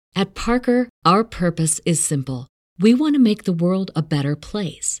At Parker, our purpose is simple. We want to make the world a better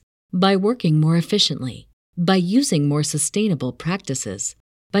place by working more efficiently, by using more sustainable practices,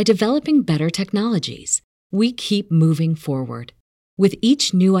 by developing better technologies. We keep moving forward. With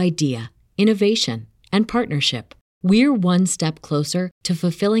each new idea, innovation, and partnership, we're one step closer to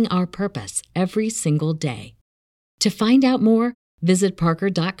fulfilling our purpose every single day. To find out more, visit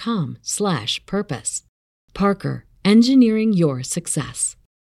parker.com/purpose. Parker, engineering your success.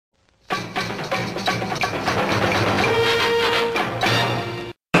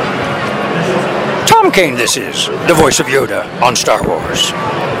 Tom Kane, this is the voice of Yoda on Star Wars.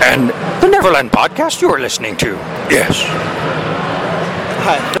 And the Neverland podcast you're listening to. Yes.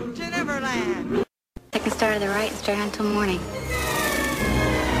 Hi. To Neverland. Take a start to the right and straight on until morning.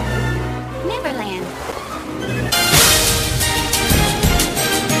 Neverland.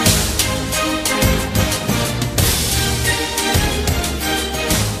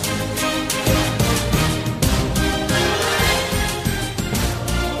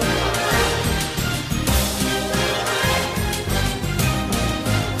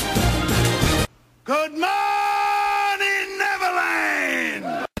 Good morning,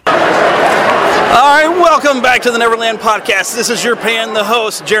 Neverland! All right, welcome back to the Neverland Podcast. This is your pan, the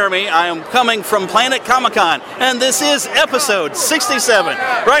host, Jeremy. I am coming from Planet Comic-Con, and this is episode 67.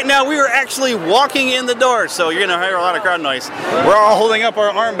 Right now, we are actually walking in the door, so you're going to hear a lot of crowd noise. We're all holding up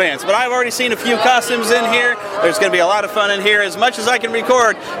our armbands, but I've already seen a few costumes in here. There's going to be a lot of fun in here. As much as I can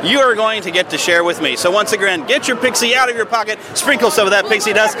record, you are going to get to share with me. So once again, get your pixie out of your pocket, sprinkle some of that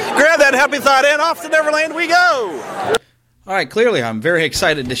pixie dust, grab that happy thought, and off to Neverland we go! All right, clearly I'm very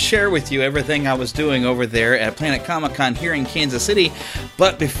excited to share with you everything I was doing over there at Planet Comic-Con here in Kansas City.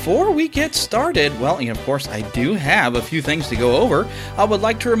 But before we get started, well, of course, I do have a few things to go over. I would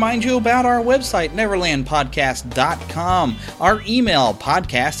like to remind you about our website, neverlandpodcast.com, our email,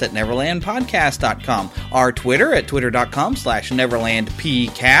 podcast@neverlandpodcast.com, our Twitter at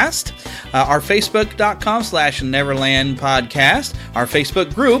twitter.com/neverlandpcast, our facebook.com/neverlandpodcast, our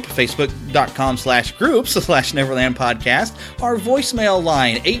Facebook group, facebook.com/groups/neverlandpodcast, our voicemail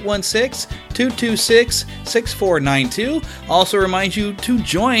line, 816-226-6492. Also remind you to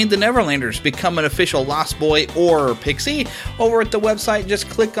join the Neverlanders, become an official Lost Boy or Pixie. Over at the website, just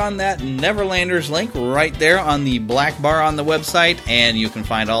click on that Neverlanders link right there on the black bar on the website, and you can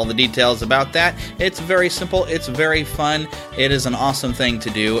find all the details about that. It's very simple. It's very fun. It is an awesome thing to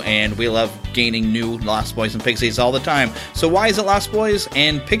do, and we love gaining new Lost Boys and Pixies all the time. So why is it Lost Boys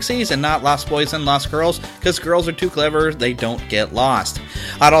and Pixies and not Lost Boys and Lost Girls? Because girls are too clever. They don't get lost.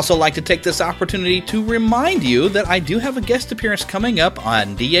 I'd also like to take this opportunity to remind you that I do have a guest appearance coming up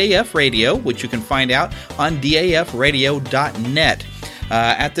on DAF Radio, which you can find out on dafradio.net.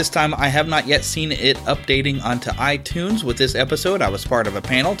 At this time, I have not yet seen it updating onto iTunes. With this episode, I was part of a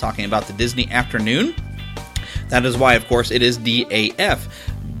panel talking about the Disney Afternoon. That is why, of course, it is DAF.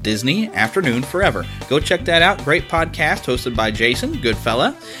 Disney Afternoon Forever. Go check that out. Great podcast hosted by Jason, good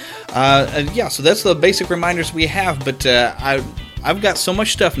fella. So that's the basic reminders we have, but I've got so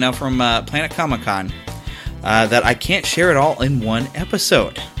much stuff now from Planet Comic-Con that I can't share it all in one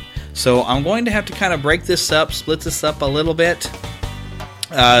episode. So I'm going to have to kind of break this up, split this up a little bit.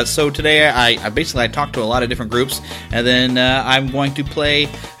 So today I talked to a lot of different groups, and then I'm going to play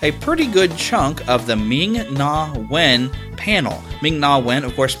a pretty good chunk of the Ming-Na Wen panel. Ming-Na Wen,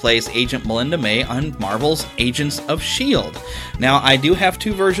 of course, plays Agent Melinda May on Marvel's Agents of S.H.I.E.L.D. Now, I do have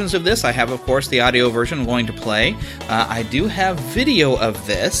two versions of this. I have, of course, the audio version I'm going to play. I do have video of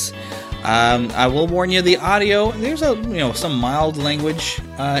this. I will warn you, the audio, there's some mild language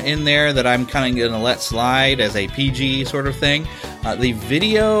in there that I'm kind of going to let slide as a PG sort of thing. The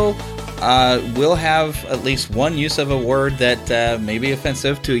video will have at least one use of a word that may be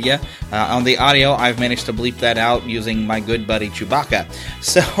offensive to you. On the audio, I've managed to bleep that out using my good buddy Chewbacca.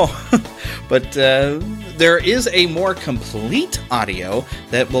 So, but there is a more complete audio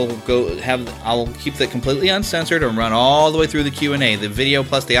that will I'll keep that completely uncensored and run all the way through the Q&A. The video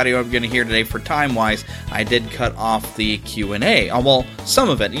plus the audio I'm going to hear today, for time-wise, I did cut off the Q&A. Well, some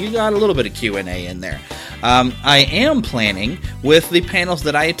of it. You got a little bit of Q&A in there. I am planning with the panels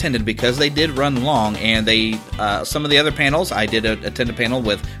that I attended, because they did run long, and some of the other panels, I did attend a panel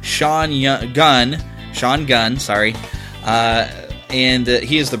with Sean Gunn, and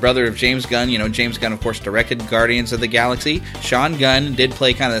he is the brother of James Gunn. James Gunn, of course, directed Guardians of the Galaxy. Sean Gunn did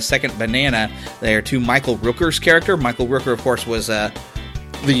play kind of the second banana there to Michael Rooker's character. Michael Rooker, of course, was the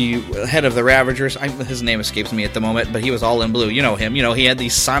head of the Ravagers. His name escapes me at the moment, but he was all in blue. You know him. He had the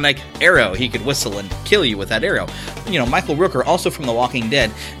sonic arrow. He could whistle and kill you with that arrow. Michael Rooker, also from The Walking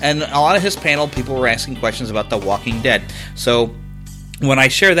Dead. And a lot of his panel, people were asking questions about The Walking Dead. So when I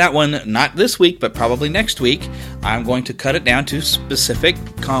share that one, not this week, but probably next week, I'm going to cut it down to specific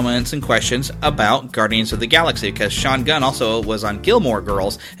comments and questions about Guardians of the Galaxy, because Sean Gunn also was on Gilmore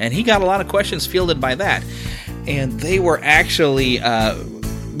Girls, and he got a lot of questions fielded by that. And they were actually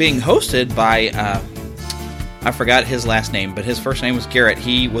being hosted by... I forgot his last name, but his first name was Garrett.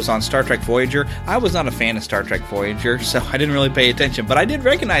 He was on Star Trek Voyager. I was not a fan of Star Trek Voyager, so I didn't really pay attention. But I did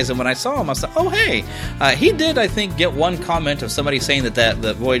recognize him when I saw him. I said, oh, hey. He did, I think, get one comment of somebody saying that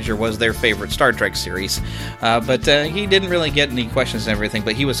Voyager was their favorite Star Trek series. But he didn't really get any questions and everything,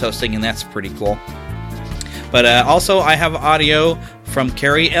 but he was hosting, and that's pretty cool. But also, I have audio from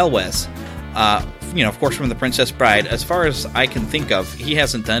Cary Elwes. Of course, from The Princess Bride. As far as I can think of, he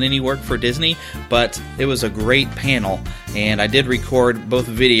hasn't done any work for Disney, but it was a great panel, and I did record both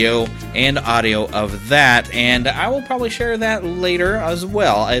video and audio of that, and I will probably share that later as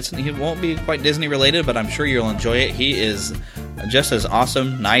well. It won't be quite Disney related, but I'm sure you'll enjoy it. He is just as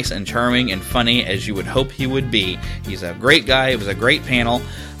awesome, nice, and charming, and funny as you would hope he would be. He's a great guy. It was a great panel.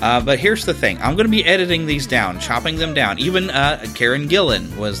 But here's the thing. I'm going to be editing these down, chopping them down. Even Karen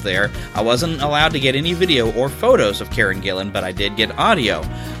Gillan was there. I wasn't allowed to get any video or photos of Karen Gillan, but I did get audio.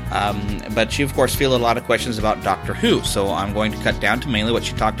 But she, of course, fielded a lot of questions about Doctor Who, so I'm going to cut down to mainly what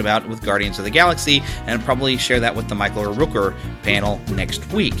she talked about with Guardians of the Galaxy, and probably share that with the Michael Rooker panel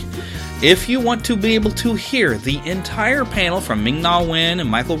next week. If you want to be able to hear the entire panel from Ming-Na Wen and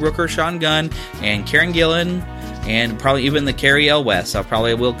Michael Rooker, Sean Gunn, and Karen Gillan, and probably even the Cary Elwes, I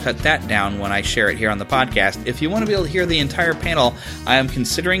probably will cut that down when I share it here on the podcast. If you want to be able to hear the entire panel, I am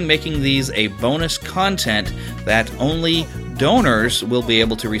considering making these a bonus content that only donors will be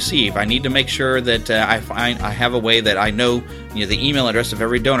able to receive. I need to make sure that I have a way that I know the email address of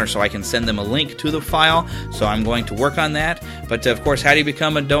every donor, so I can send them a link to the file. So I'm going to work on that. But of course, how do you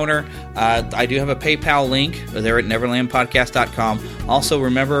become a donor? I do have a PayPal link there at neverlandpodcast.com. Also,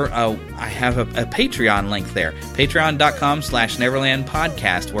 remember, I have a Patreon link there,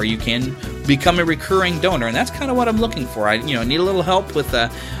 patreon.com/neverlandpodcast, where you can become a recurring donor, and that's kind of what I'm looking for. I need a little help with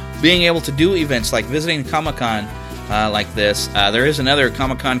being able to do events like visiting Comic-Con. Like this. There is another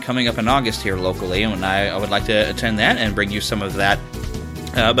Comic-Con coming up in August here locally, and I would like to attend that and bring you some of that.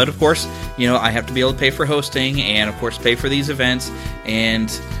 But of course, I have to be able to pay for hosting and, of course, pay for these events. And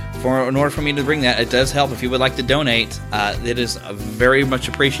in order for me to bring that, it does help if you would like to donate. It is very much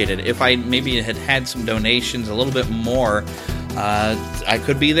appreciated. If I maybe had some donations, a little bit more, I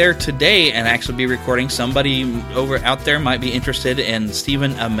could be there today and actually be recording. Somebody out there might be interested, and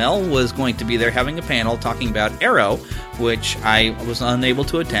Stephen Amell was going to be there having a panel talking about Arrow, which I was unable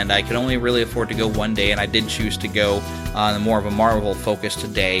to attend. I could only really afford to go one day, and I did choose to go on more of a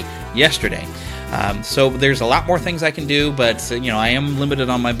Marvel-focused day yesterday. So there's a lot more things I can do, but I am limited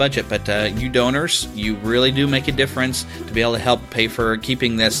on my budget. But you donors, you really do make a difference to be able to help pay for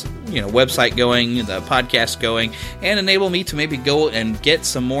keeping this website going, the podcast going, and enable me to maybe go and get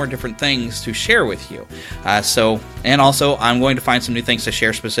some more different things to share with you. And also, I'm going to find some new things to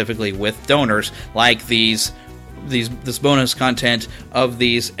share specifically with donors, like this bonus content of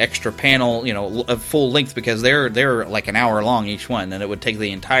these extra panel, of full length, because they're like an hour long each one, and it would take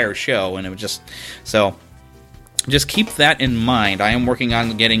the entire show, and it would just keep that in mind. I am working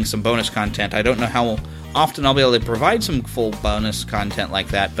on getting some bonus content. I don't know how often I'll be able to provide some full bonus content like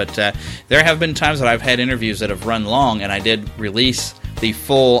that, but there have been times that I've had interviews that have run long, and I did release the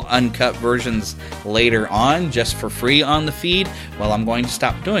full uncut versions later on just for free on the feed. Well, I'm going to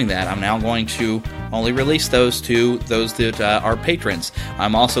stop doing that. I'm now going to only release those to those that are patrons.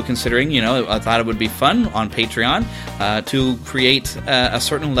 I'm also considering, I thought it would be fun on Patreon to create a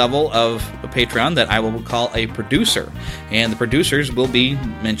certain level of Patreon that I will call a producer. And the producers will be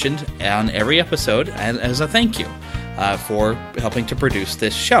mentioned on every episode as a thank you for helping to produce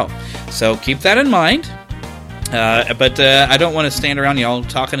this show. So keep that in mind. But I don't want to stand around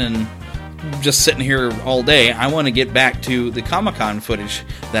talking and just sitting here all day. I want to get back to the Comic-Con footage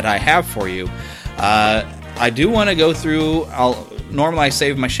that I have for you. I do want to go through. Normally I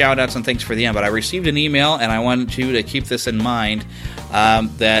save my shout-outs and things for the end, but I received an email, and I wanted you to keep this in mind,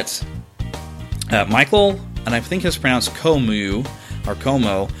 that Michael, and I think it's pronounced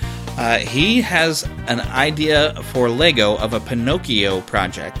Como, he has an idea for Lego of a Pinocchio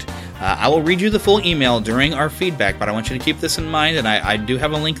project. I will read you the full email during our feedback, but I want you to keep this in mind, and I do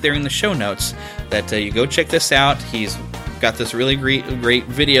have a link there in the show notes that you go check this out. He's got this really great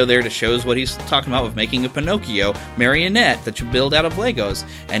video there that shows what he's talking about with making a Pinocchio marionette that you build out of Legos,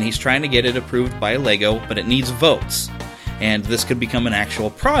 and he's trying to get it approved by Lego, but it needs votes, and this could become an actual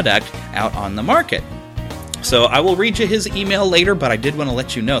product out on the market. So I will read you his email later, but I did want to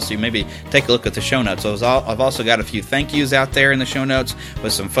let you know, so you maybe take a look at the show notes. So I've also got a few thank yous out there in the show notes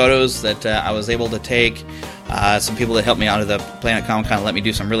with some photos that I was able to take. Some people that helped me out of the Planet Comic Con let me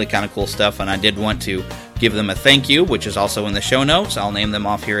do some really kind of cool stuff, and I did want to give them a thank you, which is also in the show notes. I'll name them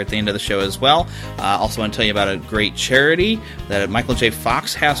off here at the end of the show as well. Also want to tell you about a great charity that Michael J.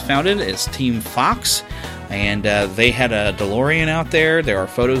 Fox has founded. It's Team Fox. And they had a DeLorean out there. There are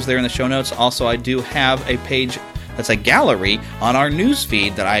photos there in the show notes. Also, I do have a page that's a gallery on our news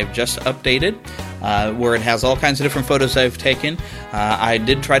feed that I've just updated, where it has all kinds of different photos I've taken. I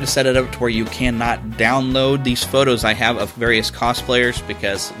did try to set it up to where you cannot download these photos I have of various cosplayers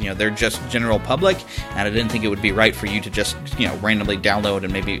because, they're just general public, and I didn't think it would be right for you to just, randomly download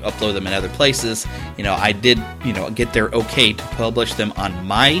and maybe upload them in other places. I did, get their okay to publish them on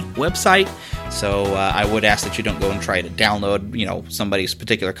my website. So I would ask that you don't go and try to download, somebody's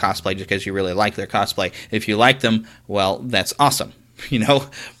particular cosplay just because you really like their cosplay. If you like them, well, that's awesome,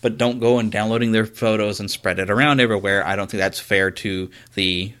 but don't go and downloading their photos and spread it around everywhere. I don't think that's fair to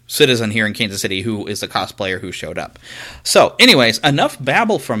the citizen here in Kansas City who is the cosplayer who showed up. So anyways, enough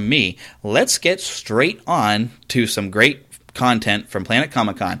babble from me. Let's get straight on to some great content from Planet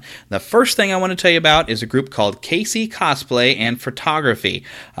Comic Con. The first thing I want to tell you about is a group called KC Cosplay and Photography.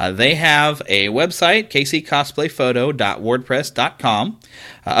 They have a website, kccosplayphoto.wordpress.com,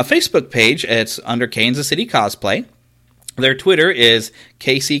 a Facebook page. It's under Kansas City Cosplay. Their Twitter is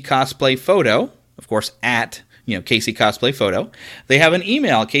KC Cosplay Photo, of course, at KC Cosplay Photo. They have an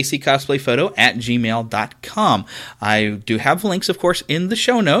email, kccosplayphoto@gmail.com. I do have links, of course, in the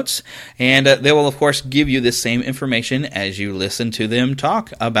show notes, and they will, of course, give you the same information as you listen to them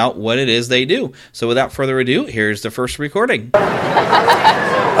talk about what it is they do. So without further ado, here's the first recording.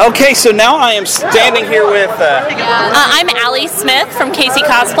 Okay, so now I am standing here with... I'm Allie Smith from KC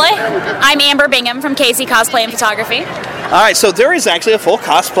Cosplay. I'm Amber Bingham from KC Cosplay and Photography. All right, so there is actually a full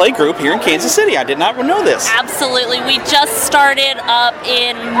cosplay group here in Kansas City. I did not know this. Absolutely. We just started up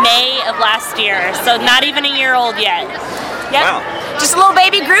in May of last year, so not even a year old yet. Yep. Wow. Just a little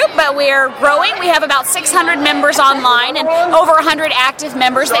baby group, but we're growing. We have about 600 members online and over 100 active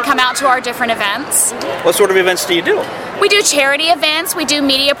members that come out to our different events. What sort of events do you do? We do charity events, we do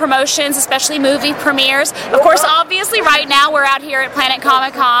media promotions, especially movie premieres. Of course, obviously, right now we're out here at Planet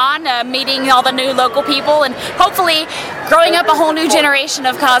Comic Con, meeting all the new local people and hopefully growing up a whole new generation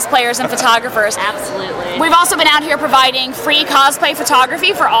of cosplayers and photographers. Absolutely. We've also been out here providing free cosplay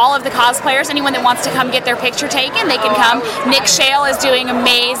photography for all of the cosplayers. Anyone that wants to come get their picture taken, they can come. Nick Shale is doing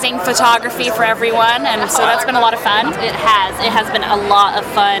amazing photography for everyone, and so that's been a lot of fun. It has been a lot of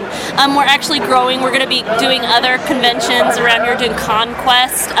fun. We're actually growing. We're going to be doing other conventions around here, doing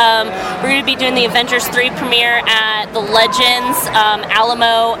Conquest. We're going to be doing the Avengers 3 premiere at the Legends,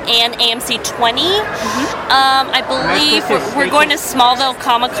 Alamo, and AMC 20. I believe we're going to Smallville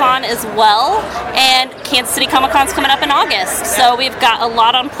Comic Con as well, and Kansas City Comic Con's coming up in August. So we've got a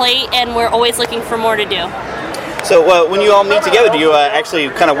lot on plate, and we're always looking for more to do. So when you all meet together, do you actually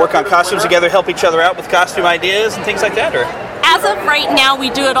kind of work on costumes together, help each other out with costume ideas and things like that, or? As of right now,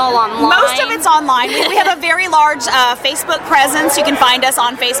 we do it all online. Most of it's online. We have a very large Facebook presence. You can find us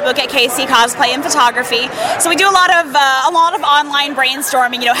on Facebook at KC Cosplay and Photography. So we do a lot of online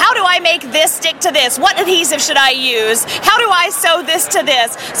brainstorming. How do I make this stick to this? What adhesive should I use? How do I sew this to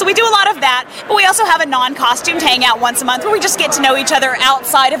this? So we do a lot of that. But we also have a non-costumed hangout once a month where we just get to know each other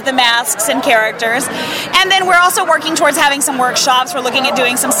outside of the masks and characters. And then we're also working towards having some workshops. We're looking at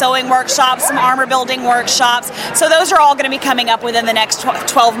doing some sewing workshops, some armor building workshops. So those are all going to be coming up within the next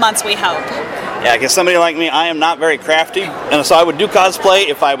 12 months, we hope. Yeah, because somebody like me, I am not very crafty, and so I would do cosplay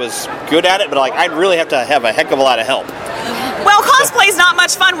if I was good at it, but I'd really have to have a heck of a lot of help. Well, cosplay is not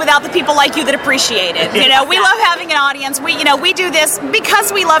much fun without the people like you that appreciate it. We love having an audience. We do this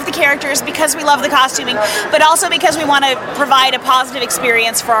because we love the characters, because we love the costuming, but also because we want to provide a positive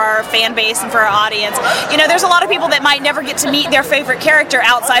experience for our fan base and for our audience. There's a lot of people that might never get to meet their favorite character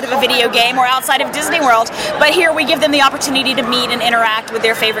outside of a video game or outside of Disney World, but here we give them the opportunity to meet and interact with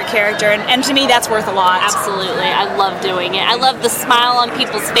their favorite character, and to me that's worth a lot. Absolutely. I love doing it. I love the smile on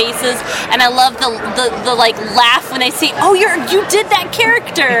people's faces, and I love the laugh when they see, oh, you did that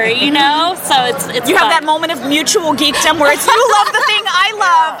character, so it's you fun. have that moment of mutual geekdom where it's you love the thing I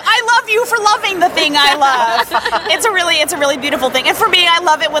love you for loving the thing I love. It's a really beautiful thing, and for me, I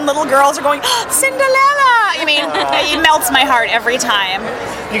love it when little girls are going, oh, Cinderella. It melts my heart every time.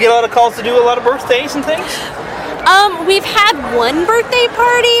 You get a lot of calls to do a lot of birthdays and things? We've had one birthday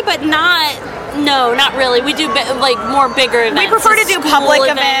party, but not No, not really. We do more bigger events. We prefer to do School public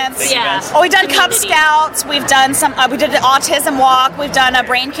events. Yeah. Oh, we've done Cub Community. Scouts. We've done some. We did an autism walk. We've done a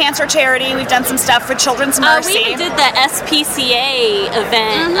brain cancer charity. We've done some stuff for Children's Mercy. We even did the SPCA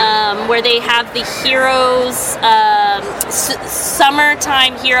event where they have the Heroes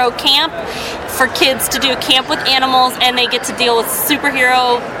summertime hero camp for kids to do a camp with animals, and they get to deal with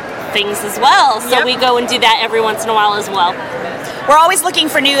superhero things as well. So Yep. we go and do that every once in a while as well. We're always looking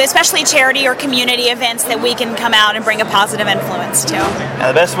for new, especially charity or community events that we can come out and bring a positive influence to. Now,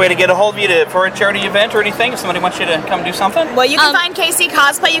 the best way to get a hold of you for a charity event or anything, if somebody wants you to come do something? Well, you can find KC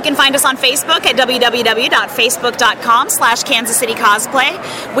Cosplay. You can find us on Facebook at www.facebook.com/Kansas City Cosplay.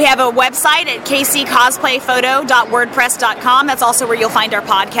 We have a website at kccosplayphoto.wordpress.com. That's also where you'll find our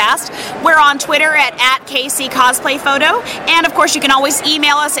podcast. We're on Twitter at KC Cosplay Photo. And, of course, you can always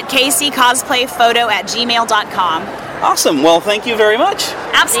email us at kccosplayphoto@gmail.com. Awesome. Well, thank you very much.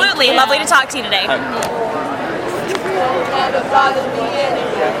 Absolutely. Thank you. Lovely to talk to you today.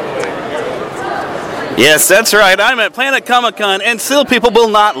 Yes, that's right. I'm at Planet Comic-Con, and still people will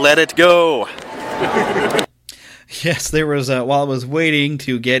not let it go. Yes, there was, while I was waiting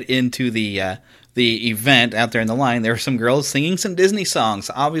to get into the event out there in the line, there were some girls singing some Disney songs.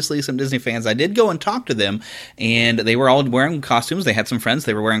 Obviously, some Disney fans. I did go and talk to them, and they were all wearing costumes. They had some friends.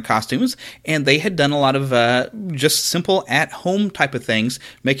 They were wearing costumes, and they had done a lot of just simple at-home type of things,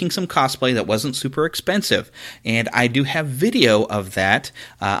 making some cosplay that wasn't super expensive. And I do have video of that.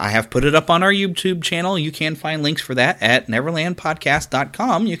 I have put it up on our YouTube channel. You can find links for that at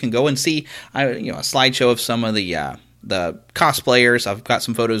neverlandpodcast.com. You can go and see a slideshow of some of the cosplayers. I've got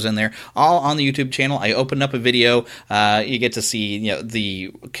some photos in there, all on the YouTube channel. I opened up a video. You get to see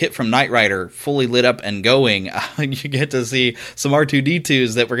the kit from Knight Rider fully lit up and going. You get to see some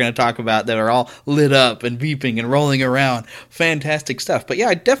R2-D2s that we're going to talk about that are all lit up and beeping and rolling around. Fantastic stuff. But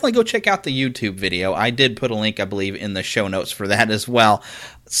yeah, definitely go check out the YouTube video. I did put a link, I believe, in the show notes for that as well.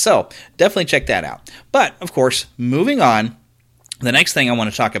 So definitely check that out. But of course, moving on, the next thing I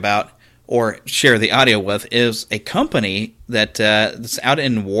want to talk about or share the audio with is a company that's out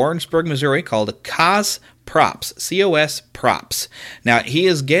in Warrensburg, Missouri called Cos Props, C-O-S Props. Now, he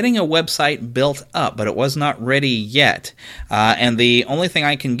is getting a website built up, but it was not ready yet. And the only thing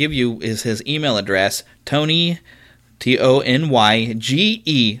I can give you is his email address, Tony,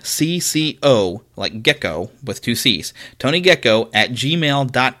 TonyGecko, like gecko with 2 C's,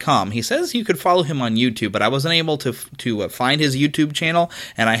 TonyGecko@gmail.com. He says you could follow him on YouTube, but I wasn't able to find his YouTube channel,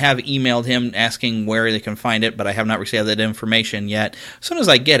 and I have emailed him asking where they can find it, but I have not received that information yet. As soon as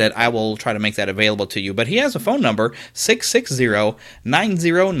I get it, I will try to make that available to you. But he has a phone number,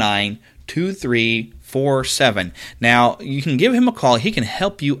 660-909-2347. Now, you can give him a call. He can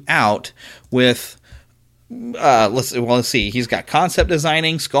help you out with let's see. He's got concept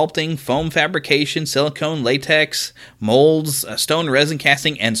designing, sculpting, foam fabrication, silicone, latex, molds, stone resin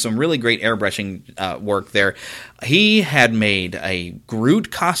casting, and some really great airbrushing work there. He had made a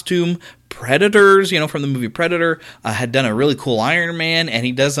Groot costume, Predators, from the movie Predator, had done a really cool Iron Man, and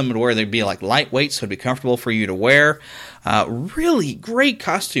he does them to where they'd be like lightweight, so it'd be comfortable for you to wear. Really great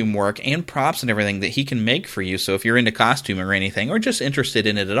costume work and props and everything that he can make for you. So if you're into costume or anything, or just interested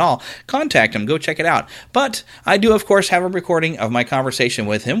in it at all, contact him. Go check it out. But I do, of course, have a recording of my conversation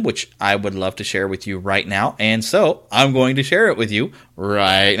with him, which I would love to share with you right now. And so I'm going to share it with you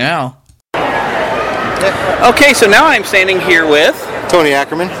right now. Okay, so now I'm standing here with Tony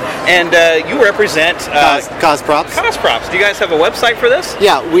Ackerman. And you represent Cos Props. Cos Props. Do you guys have a website for this?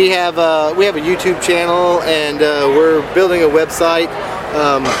 Yeah, we have a YouTube channel, and we're building a website.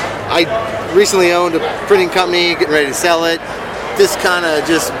 I recently owned a printing company, getting ready to sell it. This kind of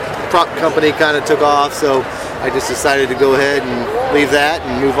just prop company kind of took off, so I just decided to go ahead and leave that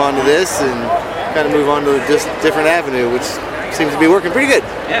and move on to this, and kind of move on to a just different avenue, which seems to be working pretty good.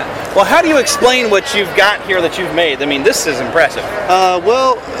 Yeah. Well, how do you explain what you've got here that you've made? I mean, this is impressive.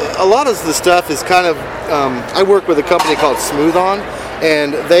 Well, a lot of the stuff is kind of, I work with a company called Smooth On,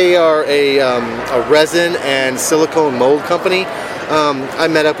 and they are a resin and silicone mold company. I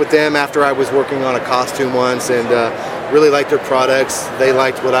met up with them after I was working on a costume once, and really liked their products. They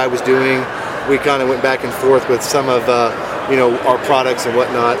liked what I was doing. We kind of went back and forth with some of our products and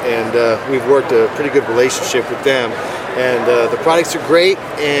whatnot, and we've worked a pretty good relationship with them. And the products are great,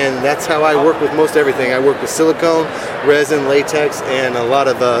 and that's how I work with most everything. I work with silicone, resin, latex, and a lot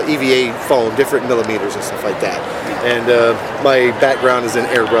of EVA foam, different millimeters and stuff like that. And my background is in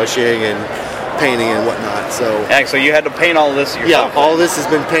airbrushing and painting and whatnot. So you had to paint all this yourself? Yeah, all this has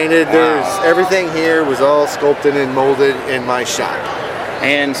been painted. Wow. Everything here was all sculpted and molded in my shop.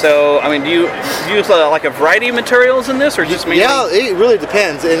 And so, I mean, do you use like a variety of materials in this, or just mainly? Yeah, it really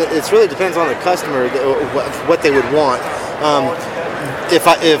depends, and it really depends on the customer what they would want. If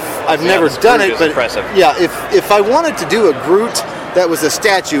I've never done it, but impressive. Yeah, if I wanted to do a Groot that was a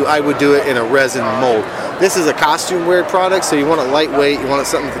statue, I would do it in a resin mold. This is a costume wear product, so you want it lightweight. You want it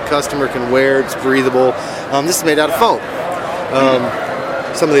something the customer can wear. It's breathable. This is made out of foam.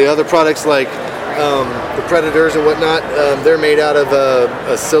 Some of the other products like the Predators and whatnot, they're made out of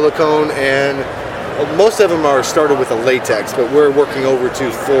a silicone, and most of them are started with a latex, but we're working over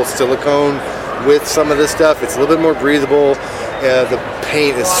to full silicone with some of this stuff. It's a little bit more breathable. The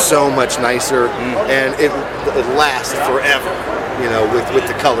paint is so much nicer, and it lasts forever, you know, with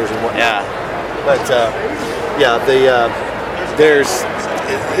the colors and whatnot. Yeah. But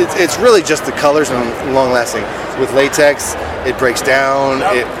it's really just the colors and long lasting. With latex, it breaks down.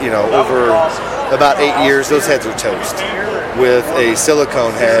 Over about 8 years, those heads are toast. With a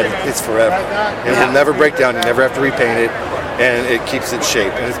silicone head, it's forever. It will never break down. You never have to repaint it, and it keeps its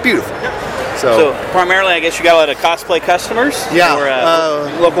shape, and it's beautiful. So primarily, I guess you got a lot of cosplay customers? Yeah.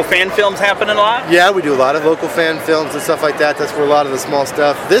 Or local fan films happening a lot? Yeah, we do a lot of local fan films and stuff like that. That's where a lot of the small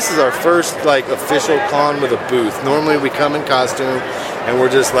stuff. This is our first official con with a booth. Normally we come in costume and we're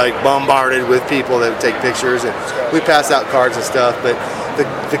just bombarded with people that take pictures, and we pass out cards and stuff. But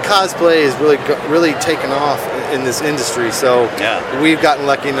the cosplay is really taken off in this industry. So we've gotten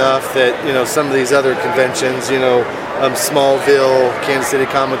lucky enough that some of these other conventions, Smallville, Kansas City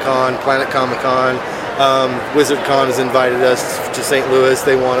Comic-Con, Planet Comic-Con, WizardCon has invited us to St. Louis.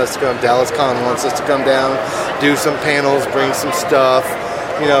 They want us to come. Dallas Con wants us to come down, do some panels, bring some stuff.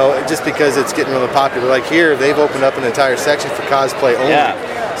 Just because it's getting really popular. Like here, they've opened up an entire section for cosplay only. Yeah.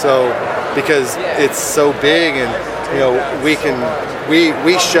 So because it's so big, and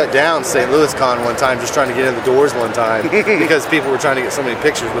we shut down St. Louis Con one time just trying to get in the doors one time because people were trying to get so many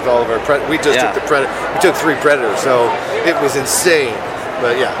pictures with all of our we just took 3 Predators, so it was insane.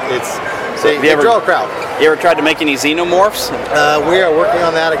 But they draw a crowd. You ever tried to make any xenomorphs? We are working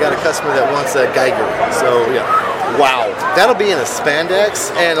on that. I got a customer that wants a Geiger, so yeah. Wow. That'll be in a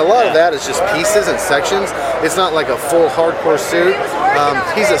spandex, and a lot of that is just pieces and sections. It's not like a full hardcore suit.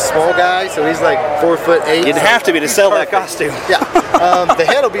 He's a small guy, so he's 4'8". You'd have to be to sell that costume. Yeah. The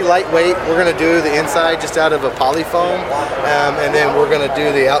head will be lightweight. We're going to do the inside just out of a polyfoam, and then we're going to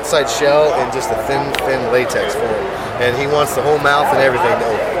do the outside shell in just a thin latex form. And he wants the whole mouth and everything to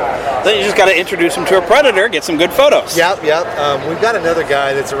open. Then you just got to introduce him to a Predator, get some good photos. Yep. We've got another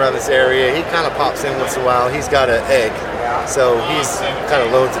guy that's around this area. He kind of pops in once in a while. He's got an egg, so he's kind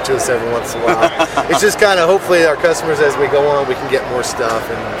of loads it to us every once in a while. It's just kind of hopefully our customers, as we go on, we can get more stuff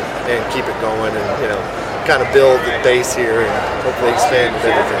and keep it going, and kind of build the base here and hopefully expand with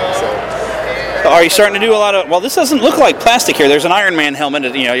everything. So. Are you starting to do a lot of? Well, this doesn't look like plastic here. There's an Iron Man helmet.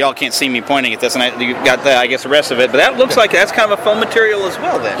 Y'all can't see me pointing at this, and you got the rest of it. But that looks like that's kind of a foam material as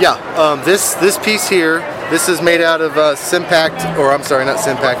well. Then. Yeah. This piece here, this is made out of Simpact, or I'm sorry, not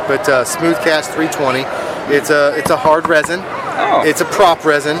Simpact, but Smoothcast 320. It's a hard resin. Oh. It's a prop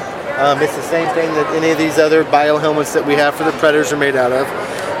resin. It's the same thing that any of these other bio helmets that we have for the Predators are made out of.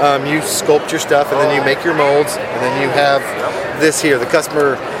 You sculpt your stuff, and then you make your molds, and then you have this here. The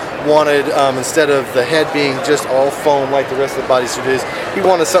customer wanted, instead of the head being just all foam like the rest of the bodysuit is, he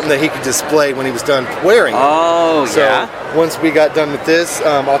wanted something that he could display when he was done wearing it. Oh, so once we got done with this,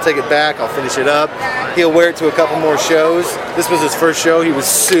 I'll take it back, I'll finish it up. He'll wear it to a couple more shows. This was his first show. He was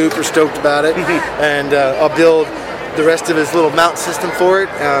super stoked about it. And I'll build the rest of his little mount system for it.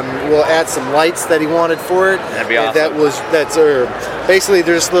 We'll add some lights that he wanted for it. That'd be awesome. Basically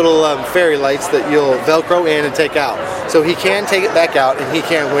there's little fairy lights that you'll Velcro in and take out. So he can take it back out, and he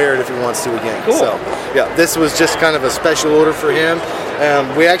can wear it if he wants to again. Cool. So this was just kind of a special order for him.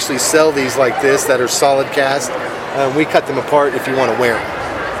 We actually sell these like this that are solid cast. We cut them apart if you want to wear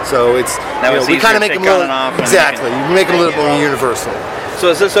them. So it's we kind of make them you make them a little more universal. So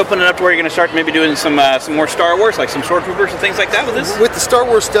is this opening up to where you're going to start maybe doing some more Star Wars, like some Stormtroopers and things like that with this? With the Star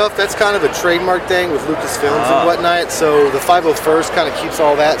Wars stuff, that's kind of a trademark thing with Lucasfilms and whatnot. So the 501st kind of keeps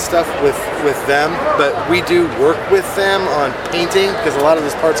all that stuff with them. But we do work with them on painting because a lot of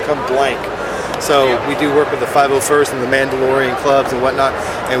those parts come blank. So we do work with the 501st and the Mandalorian clubs and whatnot,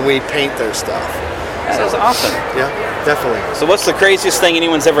 and we paint their stuff. That is awesome. Yeah, definitely. So what's the craziest thing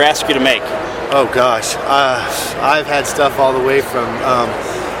anyone's ever asked you to make? Oh gosh, I've had stuff all the way from,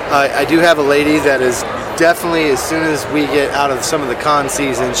 I do have a lady that is definitely, as soon as we get out of some of the con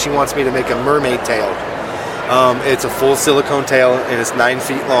season, she wants me to make a mermaid tail. It's a full silicone tail and it's 9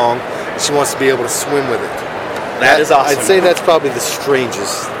 feet long. She wants to be able to swim with it. That is awesome. I'd say that's probably the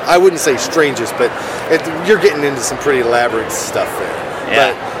strangest. I wouldn't say strangest, but you're getting into some pretty elaborate stuff there.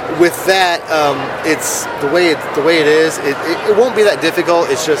 But with that, it's the way it is. It won't be that difficult.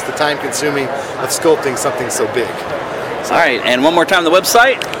 It's just the time consuming of sculpting something so big. All right, and one more time, the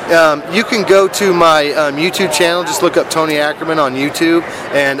website? You can go to my YouTube channel. Just look up Tony Ackerman on YouTube,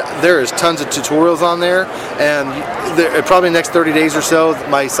 and there is tons of tutorials on there. And probably in the next 30 days or so,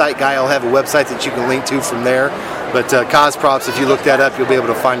 my site guy will have a website that you can link to from there. But CosProps, if you look that up, you'll be able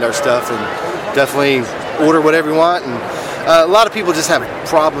to find our stuff and definitely order whatever you want. And a lot of people just have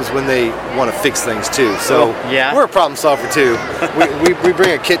problems when they want to fix things too. So we're a problem solver too. we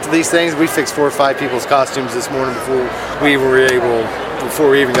bring a kit to these things. We fixed 4 or 5 people's costumes this morning before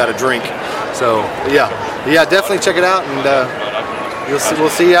we even got a drink. So yeah, definitely check it out, and we'll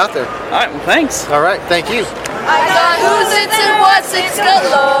see you out there. All right, well, thanks. All right, thank you. I got who's it's and what's it's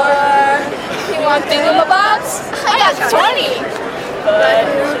galore. You want thingamabobs? I got 20. But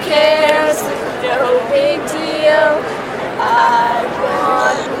who cares? No big deal. I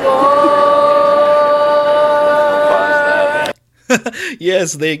want more.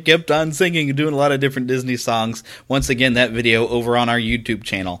 Yes, they kept on singing and doing a lot of different Disney songs. Once again, that video over on our YouTube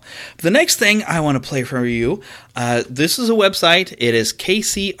channel. The next thing I want to play for you, this is a website. It is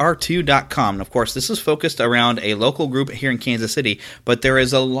kcr2.com. And of course, this is focused around a local group here in Kansas City, but there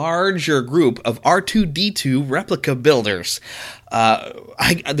is a larger group of R2-D2 replica builders.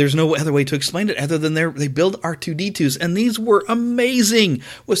 There's no other way to explain it other than they build R2-D2s, and these were amazing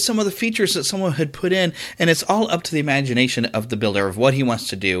with some of the features that someone had put in, and it's all up to the imagination of the builder of what he wants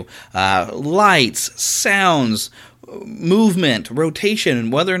to do. Lights, sounds, movement, rotation,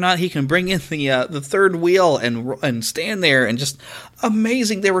 and whether or not he can bring in the third wheel and stand there, and just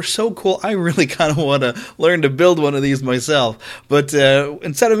amazing. They were so cool. I really kind of want to learn to build one of these myself. But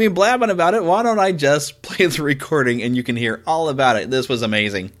instead of me blabbing about it, why don't I just play the recording and you can hear all about it. This was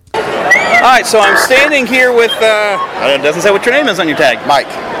amazing. All right, so I'm standing here with, it doesn't say what your name is on your tag. Mike.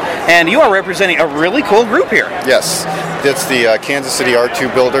 And you are representing a really cool group here. Yes, it's the Kansas City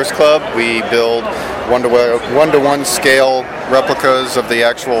R2 Builders Club. We build one-to-one scale replicas of the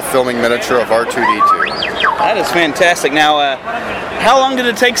actual filming miniature of R2-D2. That is fantastic. Now, how long did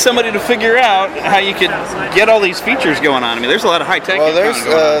it take somebody to figure out how you could get all these features going on? I mean, there's a lot of high tech. Well,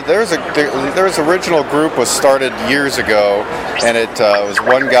 there's original group was started years ago, and it was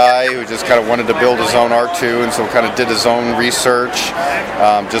one guy who just kind of wanted to build his own R2, and so kind of did his own research,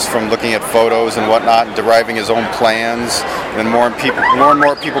 just from looking at photos and whatnot, and deriving his own plans. And more and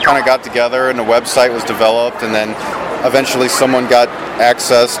more people kind of got together, and the website was developed, and then eventually someone got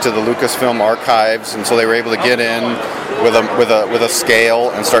access to the Lucasfilm archives, and so they were able to get in with a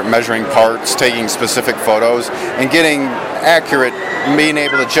scale and start measuring parts, taking specific photos, and being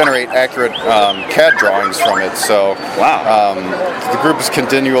able to generate accurate CAD drawings from it. So the group is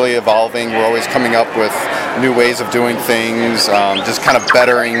continually evolving. We're always coming up with new ways of doing things, just kind of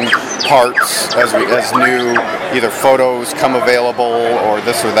bettering parts as new either photos come available or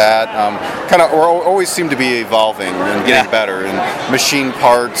this or that. We always seem to be evolving and getting better, and machine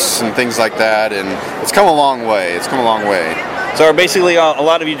parts and things like that. And it's come a long way. So are basically a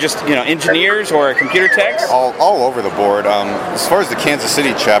lot of you just engineers or computer techs? All over the board. As far as the Kansas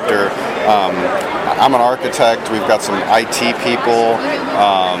City chapter, I'm an architect. We've got some IT people.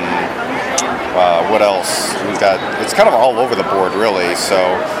 What else? It's kind of all over the board, really. So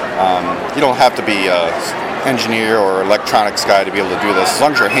you don't have to be an engineer or electronics guy to be able to do this. As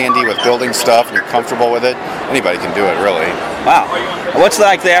long as you're handy with building stuff and you're comfortable with it, anybody can do it, really. Wow. What's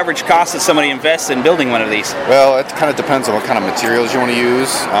like the average cost that somebody invests in building one of these? Well, it kind of depends on what kind of materials you want to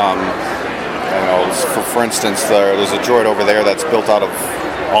use. For instance, there's a droid over there that's built out of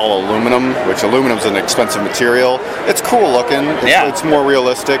all aluminum, which aluminum's an expensive material. It's cool looking. It's more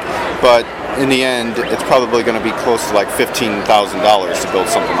realistic, but in the end, it's probably going to be close to like $15,000 to build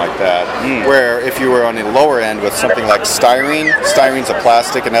something like that. Where if you were on the lower end with something like styrene's a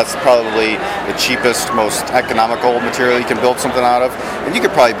plastic, and that's probably the cheapest, most economical material you can build something out of. And you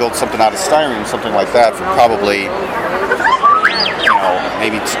could probably build something out of styrene, something like that, for probably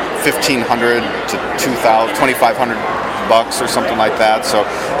maybe $1,500 to $2,000, $2,500 or something like that. So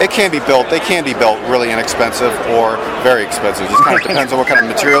it can be built. They can be built really inexpensive or very expensive. It just kind of depends on what kind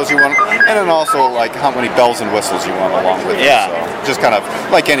of materials you want, and then also like how many bells and whistles you want along with it. So just kind of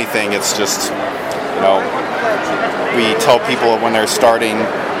like anything, it's just we tell people when they're starting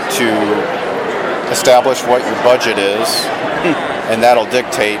to establish what your budget is, and that'll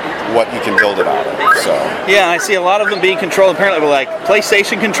dictate what you can build it out of. So yeah, I see a lot of them being controlled apparently with like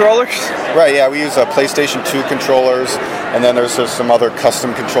PlayStation controllers. Right, yeah, we use PlayStation 2 controllers, and then there's just some other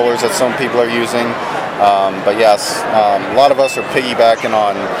custom controllers that some people are using. But yes, a lot of us are piggybacking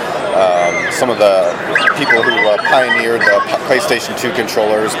on some of the people who pioneered the PlayStation 2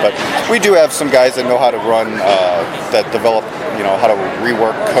 controllers, but we do have some guys that know how to run, that develop, how to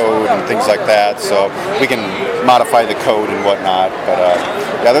rework code and things like that, so we can modify the code and whatnot. But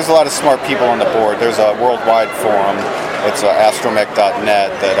yeah, there's a lot of smart people on the board. There's a worldwide forum. It's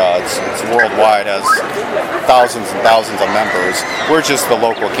astromech.net that it's worldwide, has thousands and thousands of members. We're just the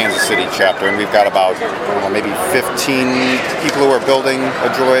local Kansas City chapter, and we've got about maybe 15 people who are building a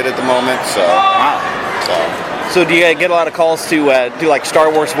droid at the moment. So, wow. So do you get a lot of calls to do like Star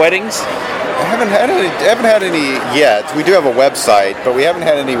Wars weddings? I haven't had any yet. We do have a website, but we haven't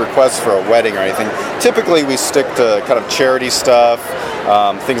had any requests for a wedding or anything. Typically, we stick to kind of charity stuff,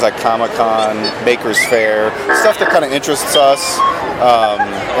 things like Comic-Con, Maker's Fair, stuff that kind of interests us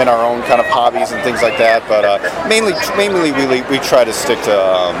in our own kind of hobbies and things like that. But mainly we try to stick to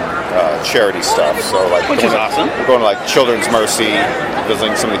charity stuff. So like, which is awesome. We're going to like Children's Mercy,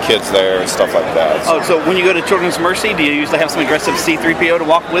 visiting some of the kids there and stuff like that. So. Oh, so when you go to Children's Mercy, do you usually have some aggressive C-3PO to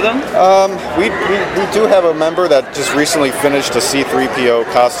walk with them? We do have a member that just recently finished a C-3PO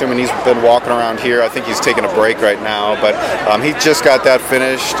costume, and he's been walking around here. I think he's taking a break right now, but he just got that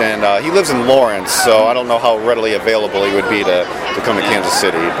finished, and he lives in Lawrence, so I don't know how readily available he would be to come to Kansas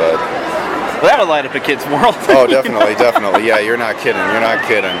City, but... Well, that'll light up a kid's world. Oh, definitely, definitely. Yeah, you're not kidding.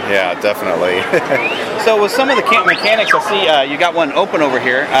 Yeah, definitely. So with some of the camp mechanics, I see you got one open over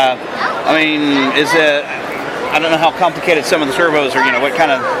here. I mean, is it... I don't know how complicated some of the servos are, what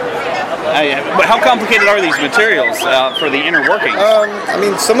kind of... but how complicated are these materials for the inner workings? I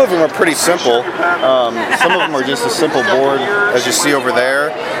mean, some of them are pretty simple. Some of them are just a simple board, as you see over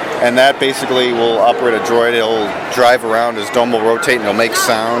there, and that basically will operate a droid. It'll drive around, his dome will rotate, and it'll make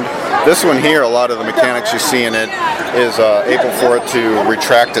sound. This one here, a lot of the mechanics you see in it is able for it to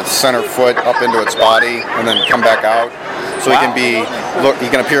retract its center foot up into its body and then come back out. So he can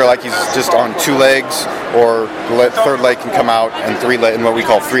appear like he's just on two legs, or the third leg can come out in what we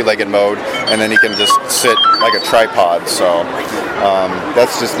call three-legged mode, and then he can just sit like a tripod. So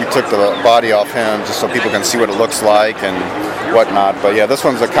that's just, we took the body off him just so people can see what it looks like and whatnot. But yeah, this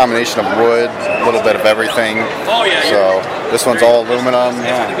one's a combination of wood, a little bit of everything. Oh yeah. So this one's all aluminum.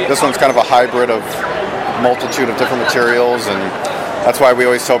 Yeah. This one's kind of a hybrid of multitude of different materials, and that's why we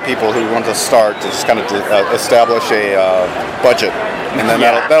always tell people who want to start to just kind of establish a budget, and then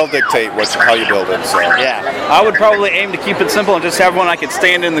that'll dictate how you build it. So yeah, I would probably aim to keep it simple and just have one I could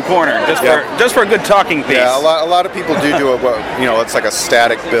stand in the corner, just for a good talking piece. Yeah, a lot of people do it's like a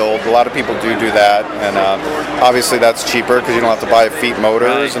static build. A lot of people do that, and obviously that's cheaper because you don't have to buy feet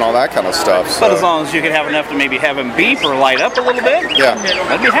motors and all that kind of stuff. So. But as long as you could have enough to maybe have them beep or light up a little bit, yeah,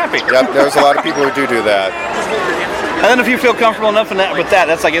 I'd be happy. Yep, there's a lot of people who do that. And then if you feel comfortable enough with that,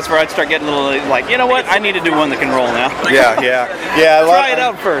 that's I guess where I'd start getting a little like, you know what, I need to do one that can roll now. Yeah. Try it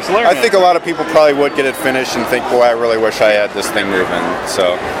out first. Learn I think a lot of people probably would get it finished and think, boy, I really wish I had this thing moving.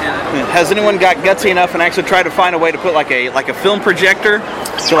 So, has anyone got gutsy enough and actually tried to find a way to put like a film projector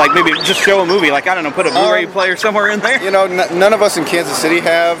to like maybe just show a movie? Like, I don't know, put a Blu-ray player somewhere in there? None of us in Kansas City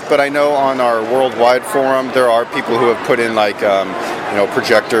have, but I know on our worldwide forum there are people who have put in like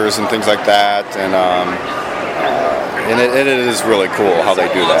projectors and things like that, and it is really cool how they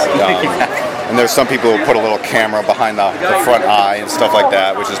do that. And there's some people who put a little camera behind the front eye and stuff like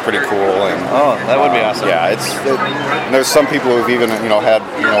that, which is pretty cool. And that would be awesome. Yeah, and there's some people who've even had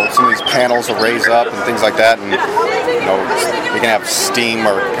some of these panels will raise up and things like that, and you can have steam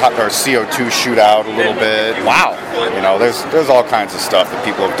or CO2 shoot out a little bit. Wow. There's all kinds of stuff that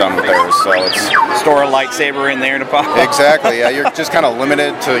people have done with theirs. So it's store a lightsaber in there to pop. Exactly. Yeah, you're just kind of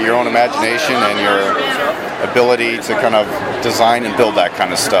limited to your own imagination and your ability to kind of design and build that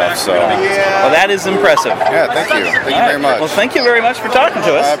kind of stuff. So, well, that is impressive. Yeah, thank you. Thank you very much. Well, thank you very much for talking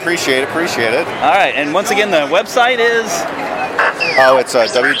to us. I appreciate it. All right, and once again, the website is? It's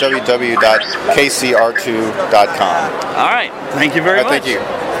www.kcr2.com. All right, thank you very much. Thank you.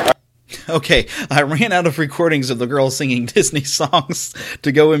 Okay, I ran out of recordings of the girls singing Disney songs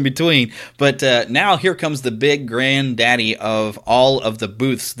to go in between, but now here comes the big granddaddy of all of the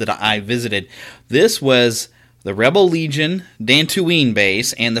booths that I visited. This was the Rebel Legion Dantooine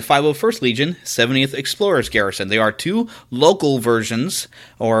base and the 501st Legion 70th Explorers Garrison. They are two local versions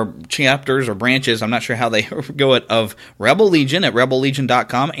or chapters or branches, I'm not sure how they go it, of Rebel Legion at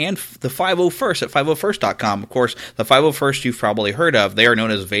rebellegion.com and the 501st at 501st.com. Of course, the 501st you've probably heard of. They are known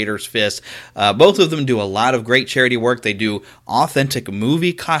as Vader's Fist. Both of them do a lot of great charity work. They do authentic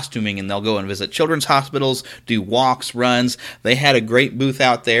movie costuming, and they'll go and visit children's hospitals, do walks, runs. They had a great booth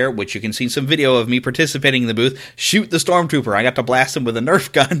out there, which you can see some video of me participating in the booth. Shoot the stormtrooper. I got to blast him with a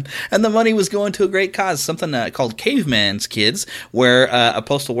Nerf gun, and the money was going to a great cause, something called Caveman's Kids, where a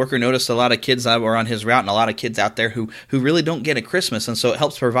postal worker, noticed a lot of kids that were on his route and a lot of kids out there who really don't get a Christmas, and so it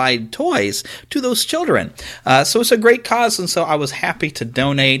helps provide toys to those children. So it's a great cause, and so I was happy to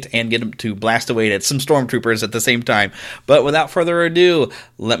donate and get them to blast away at some stormtroopers at the same time. But without further ado,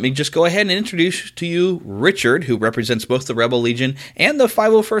 let me just go ahead and introduce to you Richard, who represents both the Rebel Legion and the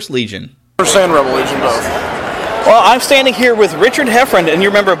 501st Legion. And Rebel Legion both. Well, I'm standing here with Richard Heffron, and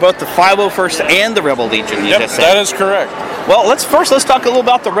you're a member of both the 501st and the Rebel Legion. Yep, that is correct. Well, let's talk a little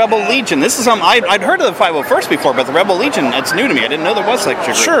about the Rebel Legion. This is I'd heard of the 501st before, but the Rebel Legion, it's new to me. I didn't know there was such a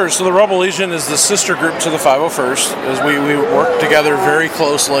group. Sure. So the Rebel Legion is the sister group to the 501st, as we work together very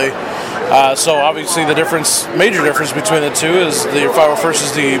closely. So obviously the major difference between the two is the 501st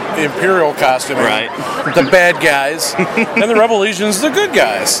is the Imperial costuming, right? The bad guys, and the Rebel Legion is the good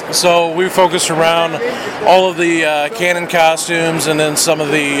guys. So we focus around all of the canon costumes, and then some of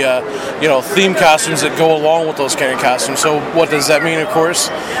the theme costumes that go along with those canon costumes. So what does that mean? Of course,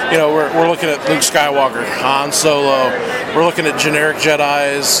 we're looking at Luke Skywalker, Han Solo. We're looking at generic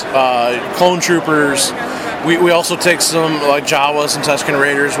Jedis, clone troopers. We also take some like Jawas and Tusken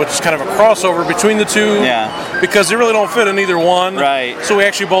Raiders, which is kind of a crossover between the two. Yeah. Because they really don't fit in either one. Right. So we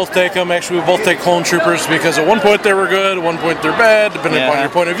actually both take them. Actually, we both take clone troopers because at one point they were good, at one point they're bad, depending upon your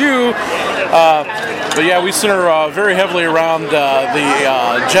point of view. But yeah, we center very heavily around the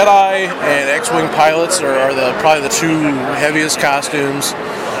Jedi and X-Wing pilots are probably the two heaviest costumes.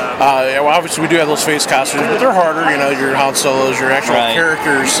 Obviously, we do have those face costumes, but they're harder. Your Han Solos, your actual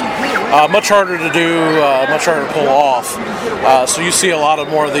characters, much harder to do, much harder to pull off. So you see a lot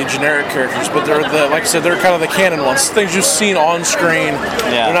more of the generic characters, but like I said, they're kind of the canon ones, things you've seen on screen.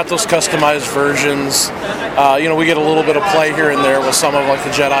 Yeah. They're not those customized versions. We get a little bit of play here and there with some of like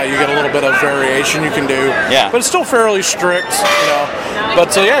the Jedi. You get a little bit of variation you can do. Yeah. But it's still fairly strict.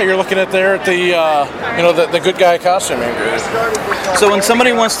 But you're looking at the good guy costuming. So when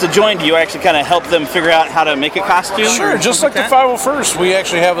somebody wants to join, do you actually kind of help them figure out how to make a costume? Sure, just like the 501st, we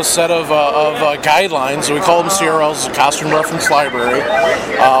actually have a set of guidelines. We call them CRLs, a Costume Reference Library.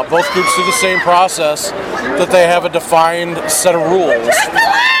 Both groups do the same process, that they have a defined set of rules.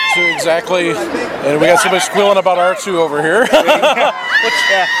 To exactly, and we got somebody squealing about R2 over here. Which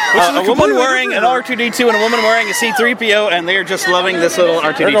is a woman wearing an R2-D2 and a woman wearing a C-3PO, and they're just loving this little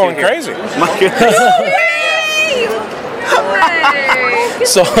R2-D2. They're going crazy. My goodness.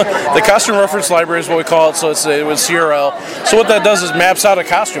 So the Costume Reference Library is what we call it, so it was CRL. So what that does is maps out a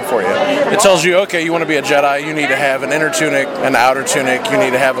costume for you. It tells you, okay, you want to be a Jedi, you need to have an inner tunic, an outer tunic, you need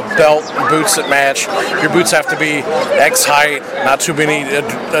to have a belt, boots that match. Your boots have to be X height, not too many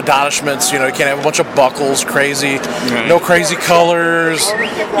embellishments. You can't have a bunch of buckles, crazy, no crazy colors,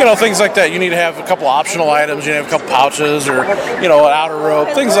 things like that. You need to have a couple optional items, you need to have a couple pouches or, an outer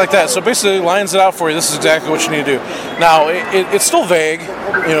robe, things like that. So basically it lines it out for you. This is exactly what you need to do. Now, it's still vague,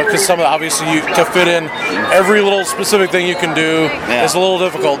 because obviously to fit in every little specific thing you can do is a little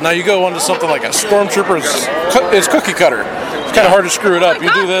difficult. Now you go onto something like a Stormtrooper, it's cookie cutter. It's kind of hard to screw it up.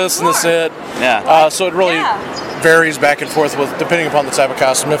 You do this and this is it. Yeah. So it really varies back and forth depending upon the type of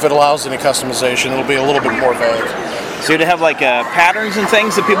costume. If it allows any customization, it'll be a little bit more vague. So to have like patterns and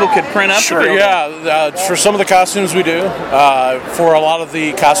things that people could print up? Sure, yeah. For some of the costumes we do. For a lot of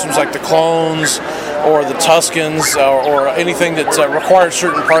the costumes like the clones or the Tuskens or anything that requires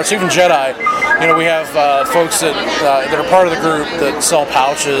certain parts, even Jedi, we have folks that are part of the group that sell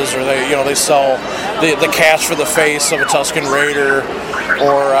pouches, or they sell the cast for the face of a Tusken Raider,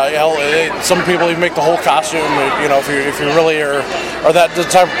 or some people even make the whole costume. If you really are that the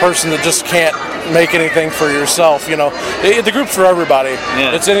type of person that just can't make anything for yourself, the group's for everybody.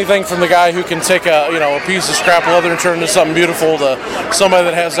 Yeah. It's anything from the guy who can take a piece of scrap leather and turn it into something beautiful to somebody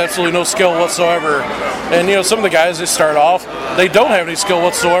that has absolutely no skill whatsoever. And some of the guys, they start off, they don't have any skill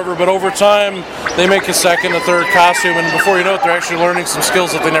whatsoever, but over time they make a second, a third costume, and before you know it, they're actually learning some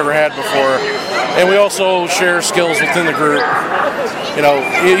skills that they never had before. And we also share skills within the group,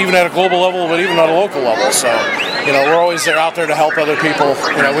 even at a global level, but even at a local level. So we're always out there to help other people.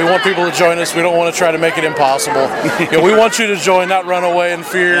 We want people to join us. We don't want to try to make it impossible. We want you to join, not run away in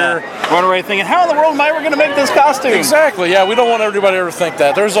fear. Run away thinking, how in the world am I ever going to make this costume? Exactly, yeah. We don't want everybody to ever think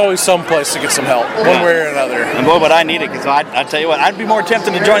that. There's always some place to get some help, one way or another. And boy, would I need it, because I tell you what, I'd be more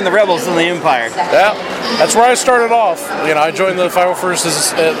tempted to join the Rebels than the Empire. Yeah, that's where I started off. I joined the 501st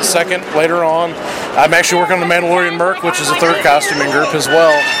as a second later on. I'm actually working on the Mandalorian Merc, which is a third costuming group as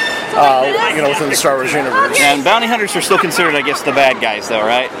well. Within the Star Wars universe. And bounty hunters are still considered, I guess, the bad guys, though,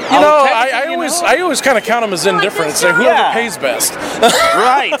 right? I always kind of count them as indifferent and say whoever pays best.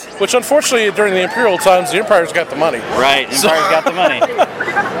 Right. Which, unfortunately, during the Imperial times, the Empire's got the money. Right. Empire's got the money.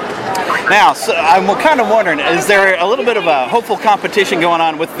 Now, so I'm kind of wondering, is there a little bit of a hopeful competition going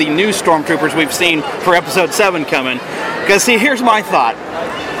on with the new stormtroopers we've seen for Episode 7 coming? Because, see, here's my thought.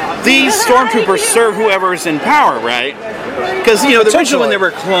 These stormtroopers serve whoever's in power, right? Because, you know, originally when they were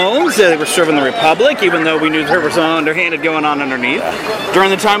clones, they were serving the Republic, even though we knew there was underhanded going on underneath.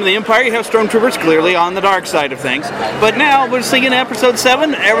 During the time of the Empire, you have stormtroopers clearly on the dark side of things. But now, we're seeing in Episode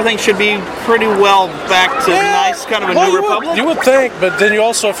 7, everything should be pretty well back to nice kind of a new Republic. You would think, but then you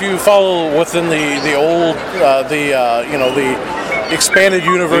also, if you follow within the old, the expanded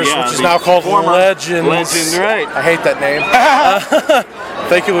universe, which is now called Legends. Legends, right. I hate that name.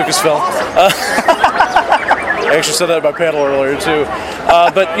 Thank you, Lucasfilm. I actually said that at my panel earlier too.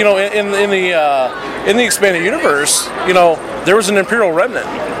 But you know, in the expanded universe, you know, there was an Imperial remnant.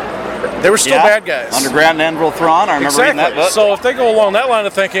 They were still bad guys. Under Grand Admiral Thrawn, I remember reading that book. So if they go along that line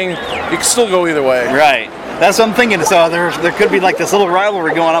of thinking, you can still go either way. Right. That's what I'm thinking. So there could be like this little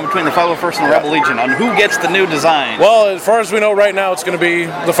rivalry going on between the 501st and the Rebel Legion on who gets the new design. Well, as far as we know right now, it's going to be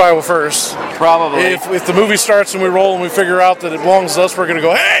the 501st. Probably. If the movie starts and we roll and we figure out that it belongs to us, we're going to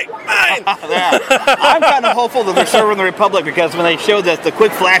go, hey, mine! I'm kind of hopeful that they're serving the Republic, because when they showed that the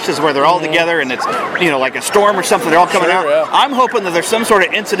quick flashes where they're all together and it's, you know, like a storm or something, they're all coming out. Yeah. I'm hoping that there's some sort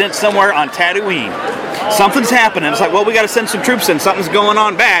of incident somewhere on Tatooine. Something's happening. It's like, well, we got to send some troops in. Something's going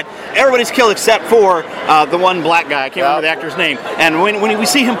on bad. Everybody's killed except for the one black guy. I can't remember the actor's name. And when we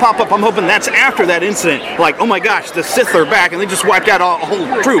see him pop up, I'm hoping that's after that incident. Like, oh my gosh, the Sith are back, and they just wiped out all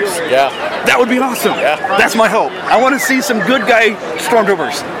whole troops. Yeah. That would be awesome. Yeah. That's my hope. I want to see some good guy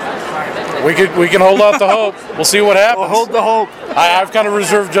stormtroopers. We can hold out the hope. We'll see what happens. We'll hold the hope. I've kind of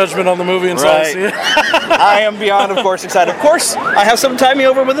reserved judgment on the movie until I see it. I am beyond, of course, excited. Of course, I have some time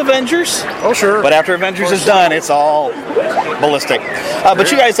over with Avengers. Oh, sure. But after Avengers is done, it's all ballistic.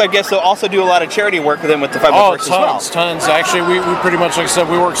 But you guys, I guess, also do a lot of charity work with them with the 501st as well. Tons. Actually, we pretty much, like I said,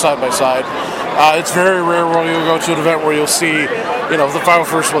 we work side by side. It's very rare where you'll go to an event where you'll see, you know, the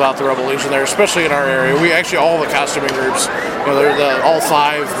 501st without the Rebel Legion there, especially in our area. We actually, all the costuming groups, you know, they're all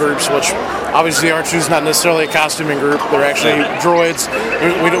 5 groups, which obviously R2 is not necessarily a costuming group. They're actually droids.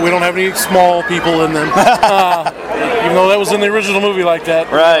 We don't have any small people in them, even though that was in the original movie like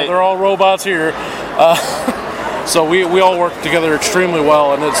that. Right. They're all robots here. So we all work together extremely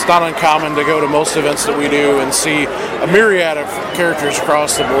well, and it's not uncommon to go to most events that we do and see a myriad of characters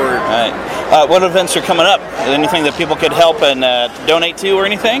across the board. Right. What events are coming up? Anything that people could help and donate to or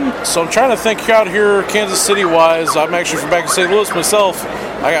anything? So I'm trying to think out here Kansas City-wise. I'm actually from back in St. Louis myself.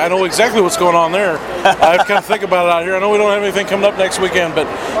 I know exactly what's going on there. I kind of think about it out here. I know we don't have anything coming up next weekend, but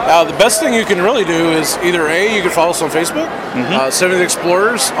the best thing you can really do is either you can follow us on Facebook, 70th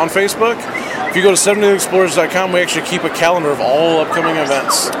Explorers on Facebook. If you go to 70thexplorers.com, we actually keep a calendar of all upcoming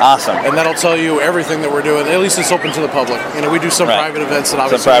events. Awesome. And that'll tell you everything that we're doing. At least it's open to the public. You know, we do some private events that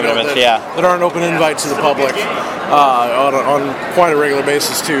obviously that aren't open invite to the public on quite a regular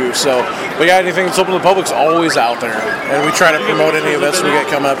basis too. So, but yeah, anything that's open to the public's always out there, and we try to promote any events we get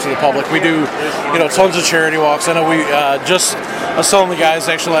coming up to the public. We do, you know, tons of charity walks. I know we I was telling the guys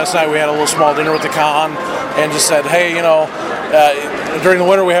actually last night we had a little small dinner with the con, and just said, hey, you know. During the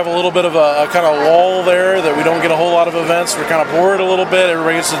winter, we have a little bit of a kind of lull there that we don't get a whole lot of events. We're kind of bored a little bit.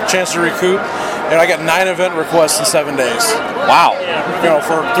 Everybody gets a chance to recoup. And I got 9 event requests in 7 days. Wow. You know,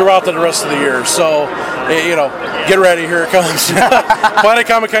 for throughout the rest of the year. So, you know, get ready. Here it comes. Planet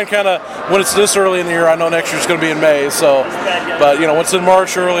Comic-Con kind of, when it's this early in the year, I know next year's going to be in May. So, but, you know, once in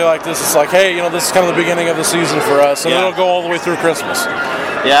March early like this, it's like, hey, you know, this is kind of the beginning of the season for us. And it'll go all the way through Christmas.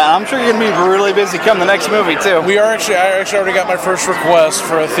 Yeah, I'm sure you're going to be really busy come the next movie, too. I actually already got my first request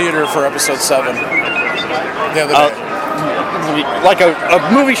for a theater for Episode 7 the other day. Like a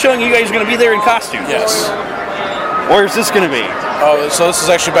movie showing you guys are going to be there in costume? Yes. Where's this going to be? Oh, so this is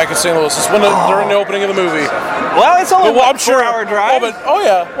actually back in St. Louis. This is when during the opening of the movie. Well, it's only I'm sure 4-hour drive.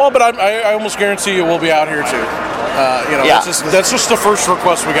 But I almost guarantee you we'll be out here too. You know, that's just the first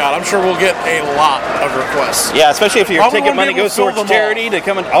request we got. I'm sure we'll get a lot of requests. Yeah, especially if your ticket money goes towards charity to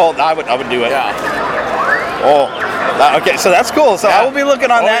come in. Oh, I would do it. Yeah. Oh. Okay, so that's cool. So I will be looking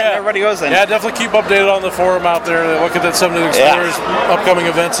on that, and everybody goes in. Yeah, definitely keep updated on the forum out there. Look at that 70th Explorers upcoming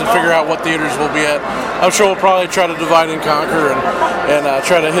events and figure out what theaters we'll be at. I'm sure we'll probably try to divide and conquer and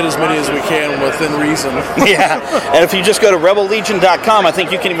try to hit as many as we can within reason. Yeah, and if you just go to rebellegion.com, I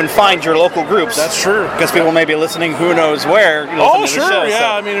think you can even find your local groups. That's true. Because people may be listening who knows where. Oh, sure, show,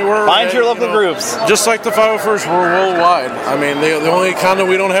 yeah. So I mean, find your local groups. Just like the 501st, we're worldwide. I mean, the only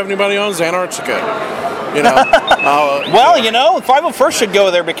continent we don't have anybody on is Antarctica. You know, well, you know, 501st should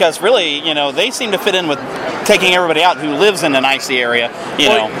go there because really, you know, they seem to fit in with taking everybody out who lives in an icy area. You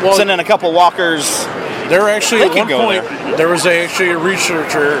know, sending a couple walkers There were actually, They at could one go point, there was actually a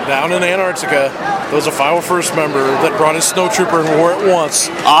researcher down in Antarctica that was a 501st member that brought his snow trooper and wore it once.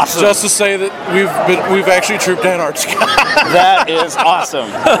 Awesome. Just to say that we've actually trooped Antarctica. That is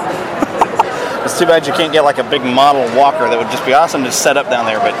awesome. It's too bad you can't get like a big model walker. That would just be awesome to set up down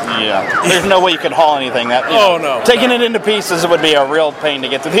there, but yeah, there's no way you could haul anything. No. Taking it into pieces would be a real pain to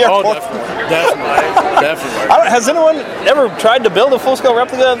get to the airport. Definitely. Has anyone ever tried to build a full-scale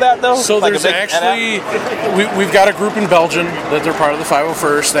replica of that, though? So Like there's actually, we've got a group in Belgium that they're part of the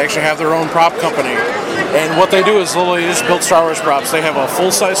 501st. They actually have their own prop company. And what they do is literally just build Star Wars props. They have a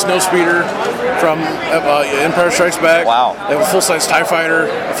full-size snow speeder from Empire Strikes Back. Wow. They have a full-size TIE Fighter,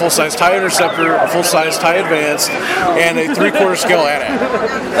 a full-size TIE Interceptor, a full-size TIE Advanced, and a 3/4 scale AT-AT.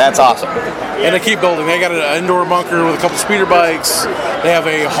 That's awesome. And they keep building. They got an indoor bunker with a couple speeder bikes. They have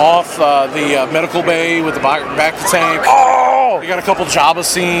a Hoth, the medical bay with the back to tank. Oh! They got a couple Jabba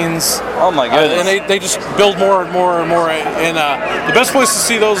scenes. Oh my goodness. And they just build more and more and more. And the best place to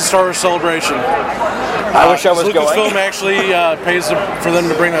see those is Star Wars Celebration. I wish I was going. Lucasfilm actually pays for them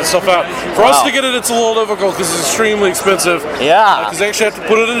to bring that stuff out. For us to get it, it's a little difficult because it's extremely expensive. Yeah. Because they actually have to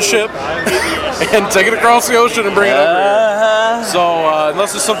put it in a ship and take it across the ocean and bring it over here. So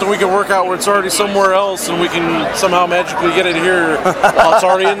unless it's something we can work out where it's already somewhere else and we can somehow magically get it here while it's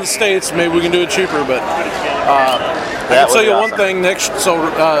already in the States, maybe we can do it cheaper. But I can tell you one thing. This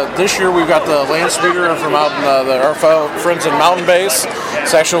year we've got the land speeder from out in our friends in Mountain Base.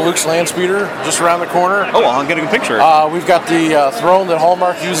 It's actually Luke's land speeder just around the corner. Oh, I'm getting a picture. We've got the throne that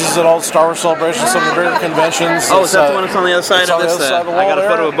Hallmark uses at all the Star Wars celebrations, some of the bigger conventions. Oh, is that the one that's on the other side of this? I got a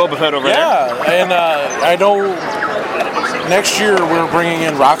photo of Boba Fett over there. Yeah, and I know next year we're bringing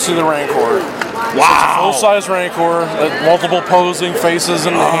in Roxy the Rancor. Wow. Full-size Rancor, multiple posing faces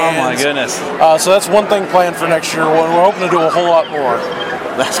and hands. Oh my goodness. So that's one thing planned for next year. We're hoping to do a whole lot more.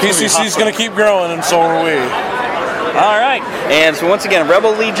 PCC's going to keep growing, and so are we. All right. And so once again,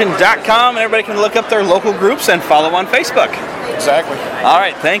 rebellegion.com, and everybody can look up their local groups and follow on Facebook. Exactly. All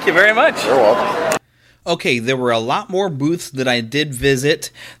right. Thank you very much. You're welcome. Okay, there were a lot more booths that I did visit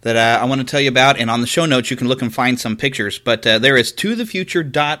that I want to tell you about, and on the show notes you can look and find some pictures, but there is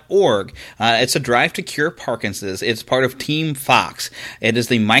tothefuture.org. It's a drive to cure Parkinson's. It's part of Team Fox. It is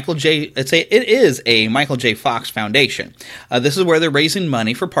the it is a Michael J. Fox Foundation. This is where they're raising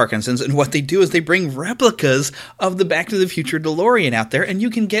money for Parkinson's, and what they do is they bring replicas of the Back to the Future DeLorean out there, and you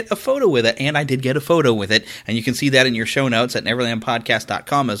can get a photo with it, and I did get a photo with it, and you can see that in your show notes at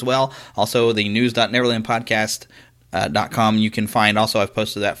neverlandpodcast.com as well. Also, the news.neverlandpodcast.com you can find. Also, I've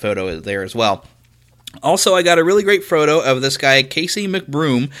posted that photo there as well. Also, I got a really great photo of this guy, Casey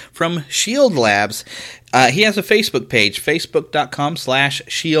McBroom from Shield Labs. He has a Facebook page,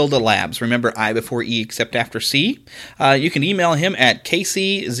 facebook.com/ShieldLabs. Remember, I before E except after C. You can email him at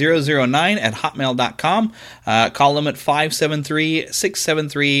kc009@hotmail.com. Call him at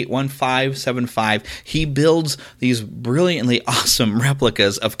 573-673-1575. He builds these brilliantly awesome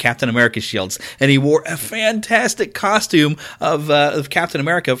replicas of Captain America shields, and he wore a fantastic costume of Captain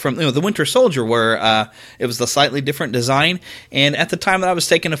America from the Winter Soldier, where it was the slightly different design. And at the time that I was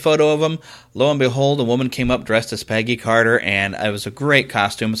taking a photo of him, lo and behold, a woman came up dressed as Peggy Carter, and it was a great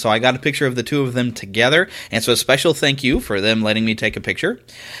costume. So I got a picture of the two of them together, and so a special thank you for them letting me take a picture.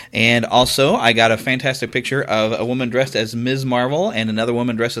 And also, I got a fantastic picture of a woman dressed as Ms. Marvel and another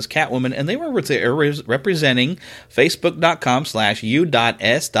woman dressed as Catwoman, and they were representing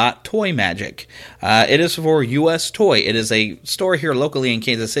facebook.com/u.s.toymagic. It is for U.S. Toy. It is a store here locally in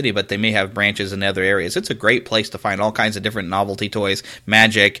Kansas City, but they may have branches in other areas. It's a great place to find all kinds of different novelty toys,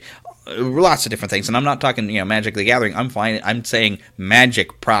 magic, lots of different things. And I'm not talking, Magic the Gathering. I'm saying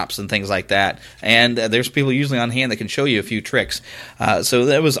magic props and things like that. And there's people usually on hand that can show you a few tricks. So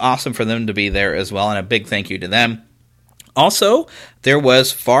that was awesome for them to be there as well, and a big thank you to them. Also, there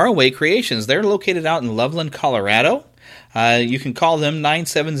was Faraway Creations. They're located out in Loveland, Colorado. You can call them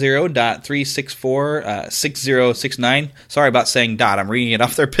 970-364-6069. Sorry about saying dot. I'm reading it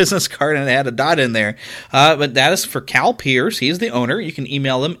off their business card and it had a dot in there. But that is for Cal Pierce. He's the owner. You can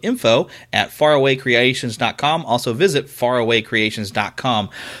email them info@farawaycreations.com. Also visit farawaycreations.com.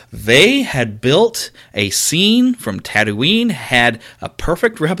 They had built a scene from Tatooine, had a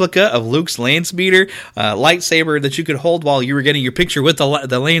perfect replica of Luke's Landspeeder, lightsaber that you could hold while you were getting your picture with the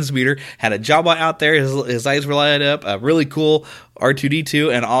Landspeeder, had a Jabba out there. His eyes were lighted up. A really cool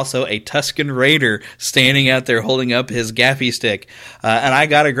R2-D2, and also a Tusken Raider standing out there holding up his gaffy stick. And I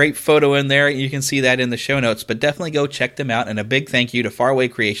got a great photo in there. You can see that in the show notes, but definitely go check them out. And a big thank you to Faraway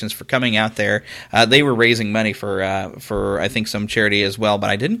Creations for coming out there. They were raising money for I think some charity as well, but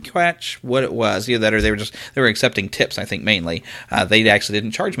I didn't catch what it was. Either that or they were accepting tips, I think mainly. They actually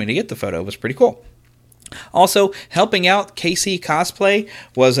didn't charge me to get the photo. It was pretty cool. Also, helping out KC Cosplay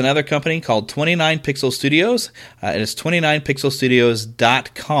was another company called 29 Pixel Studios. It is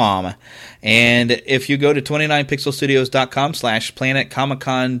 29pixelstudios.com. And if you go to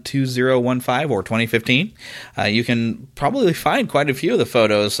 29pixelstudios.com/PlanetComicCon 2015 or 2015, you can probably find quite a few of the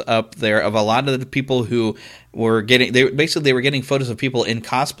photos up there of a lot of the people who were getting, they were getting photos of people in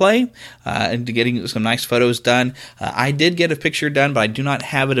cosplay and getting some nice photos done. I did get a picture done, but I do not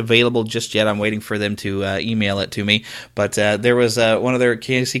have it available just yet. I'm waiting for them to email it to me. But there was one of their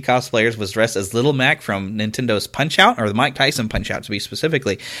KC cosplayers was dressed as Little Mac from Nintendo's Punch-Out!, or the Mike Tyson Punch-Out! To be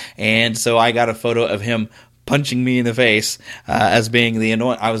specifically. And so I got a photo of him punching me in the face as being the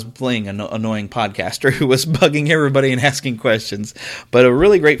annoying. I was playing an annoying podcaster who was bugging everybody and asking questions. But a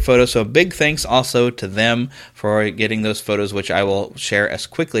really great photo. So a big thanks also to them for getting those photos, which I will share as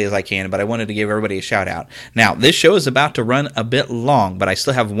quickly as I can. But I wanted to give everybody a shout out. Now, this show is about to run a bit long, but I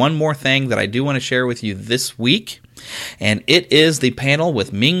still have one more thing that I do want to share with you this week. And it is the panel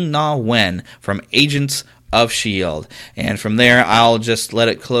with Ming-Na Wen from Agents of S.H.I.E.L.D. And from there, I'll just let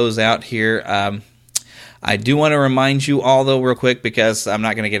it close out here. I do want to remind you all, though, real quick, because I'm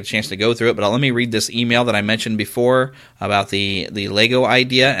not going to get a chance to go through it, but let me read this email that I mentioned before about the Lego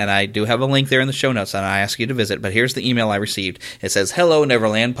idea, and I do have a link there in the show notes, and I ask you to visit, but here's the email I received. It says, "Hello,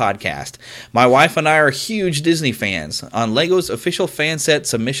 Neverland Podcast. My wife and I are huge Disney fans. On Lego's official fan set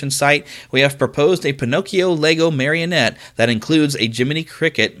submission site, we have proposed a Pinocchio Lego marionette that includes a Jiminy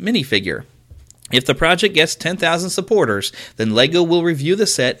Cricket minifigure. If the project gets 10,000 supporters, then LEGO will review the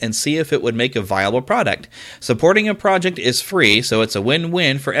set and see if it would make a viable product. Supporting a project is free, so it's a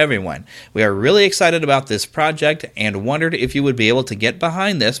win-win for everyone. We are really excited about this project and wondered if you would be able to get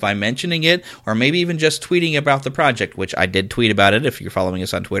behind this by mentioning it or maybe even just tweeting about the project," which I did tweet about it if you're following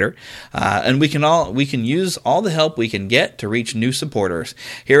us on Twitter. "And we can use all the help we can get to reach new supporters.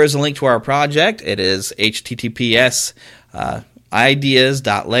 Here is a link to our project. It is https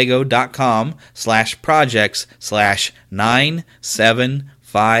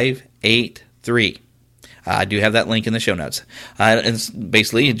ideas.lego.com/projects/97583. I do have that link in the show notes. And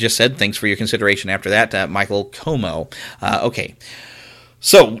basically, it just said, thanks for your consideration after that, Michael Como. Okay.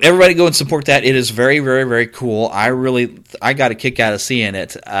 So, everybody go and support that. It is very, very, very cool. I got a kick out of seeing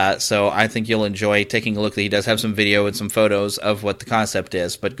it. So, I think you'll enjoy taking a look. He does have some video and some photos of what the concept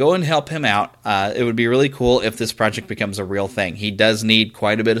is. But go and help him out. It would be really cool if this project becomes a real thing. He does need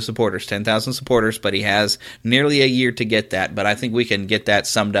quite a bit of supporters, 10,000 supporters, but he has nearly a year to get that. But I think we can get that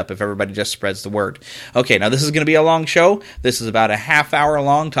summed up if everybody just spreads the word. Okay, now this is going to be a long show. This is about a half hour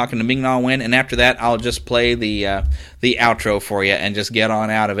long, talking to Ming-Na Wen. And after that, I'll just play the outro for you and just get on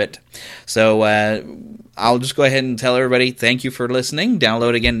out of it. So I'll just go ahead and tell everybody thank you for listening.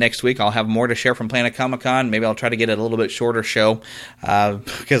 Download again next week. I'll have more to share from Planet Comic-Con. Maybe I'll try to get a little bit shorter show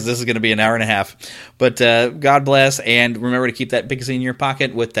because this is going to be an hour and a half. But God bless, and remember to keep that Pixie in your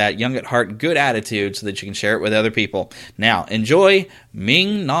pocket with that young at heart good attitude so that you can share it with other people. Now, enjoy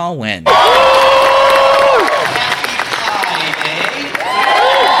Ming-Na Wen.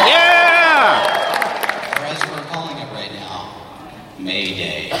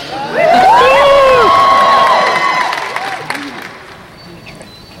 Mayday.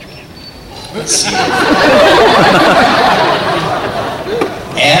 Let's see.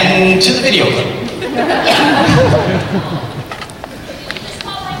 And to the video clip.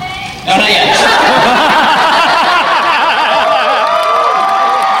 No, not yet.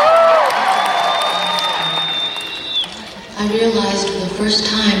 I realized for the first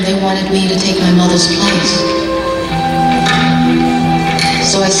time they wanted me to take my mother's place.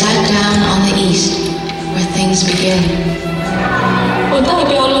 So I sat down on the east, where things begin.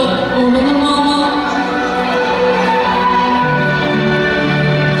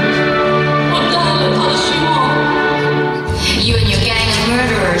 You and your gang of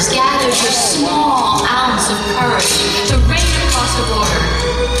murderers gathered your small ounce of courage to raid across the border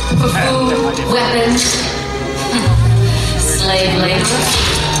for food, weapons, slave labor.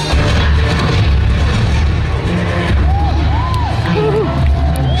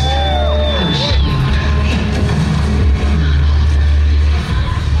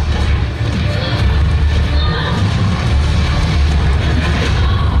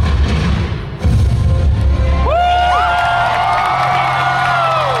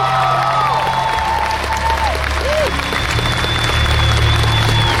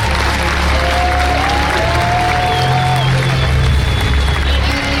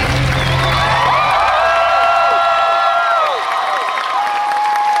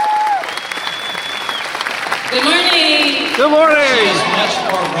 Good morning! She has much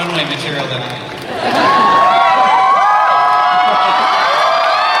more runway material than I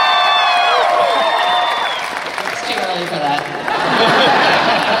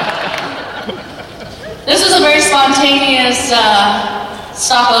spontaneous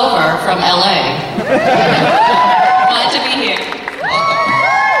stopover from LA. Glad to be here.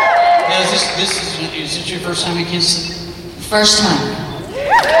 Now, is it your first time in Kansas City? First time.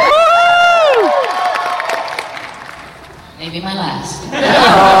 Maybe my last. Yay!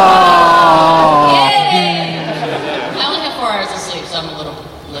 I only have 4 hours of sleep, so I'm a little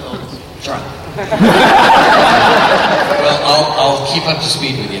drunk. Well, I'll keep up to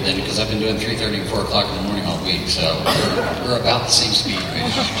speed with you then, because I've been doing 3:30 and 4 o'clock in the morning all week, so we're about the same speed.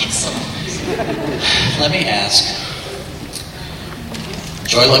 Let me ask,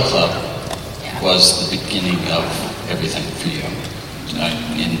 Joy Luck Club was the beginning of everything for you,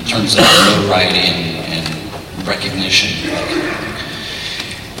 in terms of notoriety and recognition.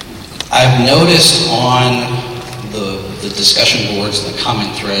 I've noticed on the discussion boards, the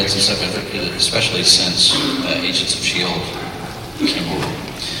comment threads and stuff, especially since Agents of S.H.I.E.L.D. came on,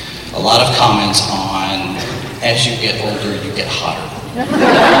 a lot of comments on, as you get older, you get hotter.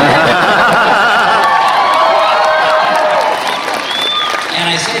 And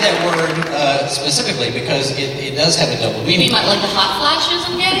I say that word specifically because it does have a double meaning. You mean like the hot flashes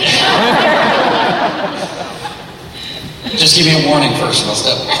I'm getting? Just give me a warning first, and I'll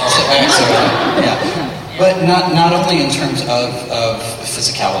step back. So, yeah. But not only in terms of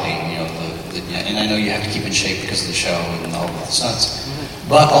physicality, and I know you have to keep in shape because of the show and all of the stunts,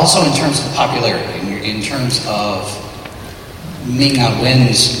 but also in terms of popularity, in terms of Ming-Na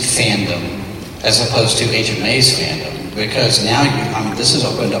Wen's fandom as opposed to Agent May's fandom, because now this has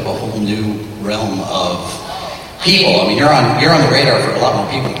opened up a whole new realm of people. I mean, you're on the radar for a lot more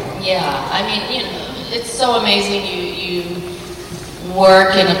people. Yeah, I mean, it's so amazing. You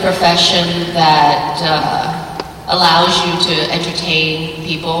work in a profession that allows you to entertain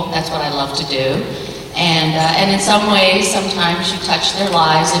people. That's what I love to do. And in some ways, sometimes you touch their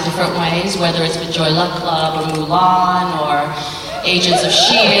lives in different ways, whether it's with Joy Luck Club or Mulan or Agents of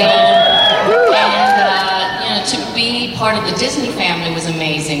S.H.I.E.L.D. And to be part of the Disney family was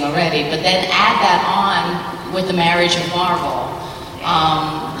amazing already, but then add that on with the marriage of Marvel.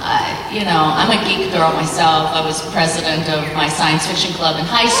 I'm a geek girl myself. I was president of my science fiction club in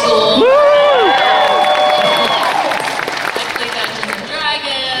high school. I played Dungeons and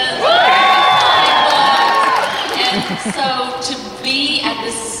Dragons. And so to be at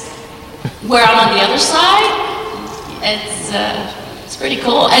this, where I'm on the other side, it's pretty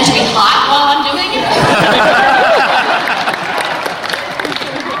cool. And to be hot while I'm doing it.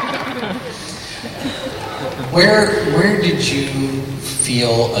 Where did you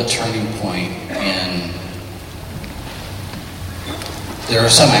feel a turning point in? There are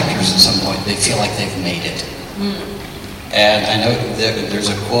some actors at some point, they feel like they've made it. And I know there's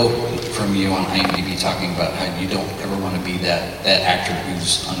a quote from you on IMDb talking about how you don't ever want to be that actor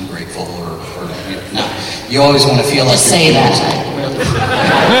who's ungrateful or no. You always want to feel like just say that.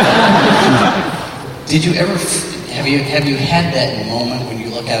 Did you ever have you had that moment when you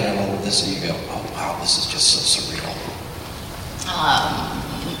look at it all of this and you go, oh wow, this is just so surreal?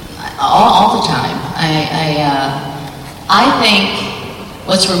 All the time. I think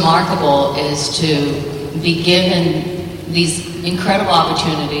what's remarkable is to be given these incredible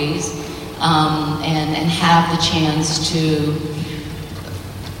opportunities and have the chance to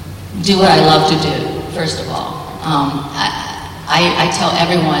do what I love to do, first of all. I tell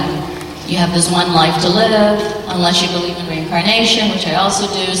everyone, you have this one life to live, unless you believe in reincarnation, which I also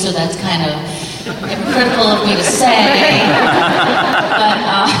do, so that's kind of hypocritical of me to say. But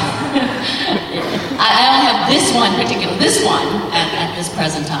I only have this one at this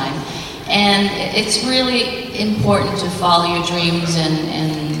present time. And it's really important to follow your dreams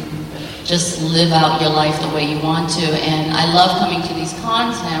and just live out your life the way you want to. And I love coming to these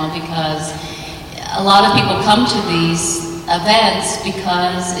cons now because a lot of people come to these events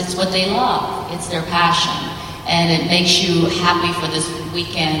because it's what they love. It's their passion. And it makes you happy for this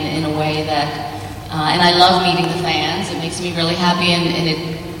weekend in a way that, and I love meeting the fans. It makes me really happy and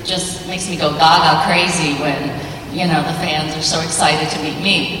it just makes me go gaga crazy when, the fans are so excited to meet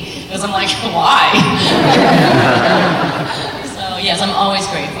me. Because I'm like, why? So yes, I'm always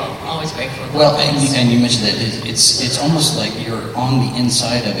grateful. Well, and you mentioned that it's almost like you're on the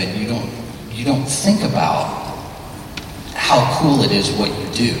inside of it. You don't think about how cool it is what you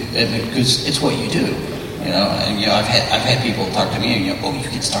do, because it's what you do. I've had people talk to me and oh, you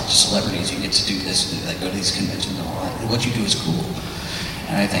get to talk to celebrities, you get to do this, and go to these conventions and all that. And what you do is cool.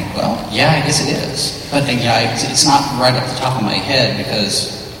 And I think, well, yeah, I guess it is. But it's not right off the top of my head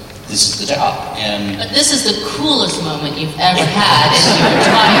because this is the job. But this is the coolest moment you've ever had in your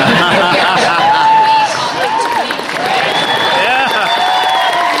entire career.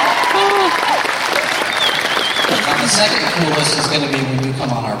 second coolest is going to be when you come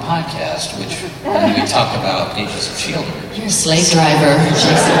on our podcast, which when we talk about Agents of S.H.I.E.L.D. You're a slave driver,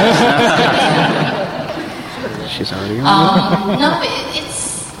 Jason. She's already on. No,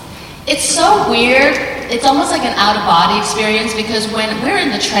 it's so weird. It's almost like an out-of-body experience because when we're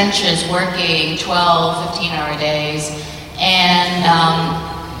in the trenches working 12, 15-hour days, and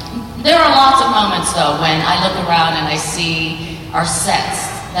there are lots of moments, though, when I look around and I see our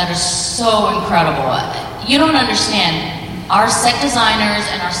sets that are so incredible. You don't understand. Our set designers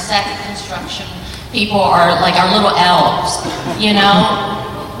and our set construction people are like our little elves, you know?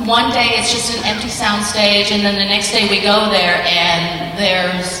 One day it's just an empty sound stage, and then the next day we go there and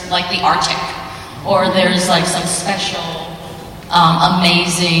there's like the Arctic, or there's like some special,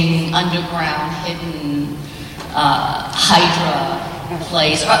 amazing, underground, hidden Hydra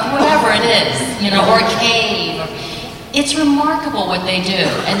place, or whatever it is, you know, or a cave. It's remarkable what they do,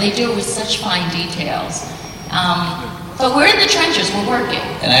 and they do it with such fine details. But we're in the trenches, we're working.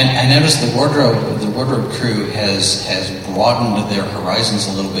 And I noticed the wardrobe crew has broadened their horizons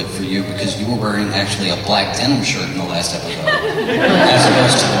a little bit for you because you were wearing actually a black denim shirt in the last episode, as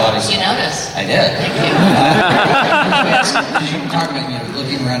opposed to the body. You noticed? I did. Thank you. Because you were talking about, you know,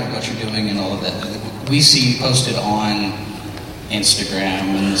 looking around at what you're doing and all of that. We see you posted on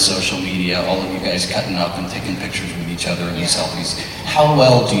Instagram and social media, all of you guys cutting up and taking pictures with each other and selfies. How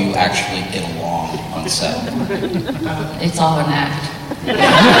well do you actually get along on set? It's all an act. We're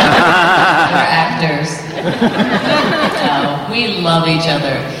actors. We love each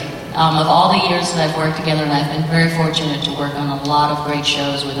other. Of all the years that I've worked together, and I've been very fortunate to work on a lot of great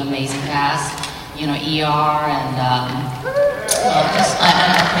shows with amazing cast, you know, ER and I've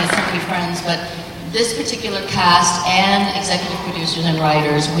made so many friends, but this particular cast and executive producers and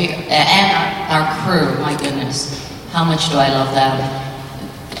writers, and our crew, my goodness, how much do I love them.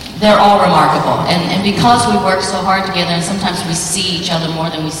 They're all remarkable. And because we work so hard together, and sometimes we see each other more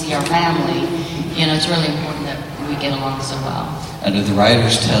than we see our family, you know, it's really important that we get along so well. And do the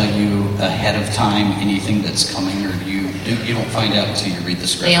writers tell you ahead of time anything that's coming, or you don't find out until you read the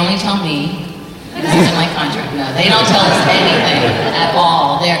script? They only tell me. This is in my contract. No, they don't tell us anything at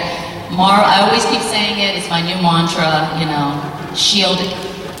all. I always keep saying it, it's my new mantra, you know, S.H.I.E.L.D.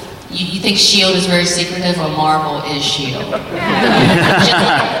 You think S.H.I.E.L.D. is very secretive, or Marvel is S.H.I.E.L.D. Just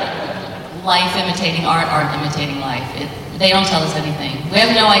like life imitating art, art imitating life. They don't tell us anything. We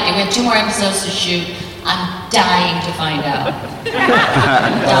have no idea. We have 2 more episodes to shoot. I'm dying to find out.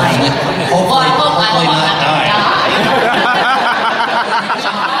 I'm dying. Hopefully not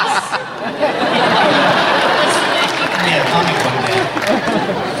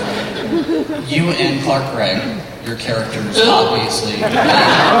You and Clark Gregg, your characters, obviously. Little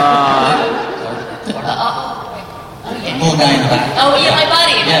guy in the back. Oh, yeah, my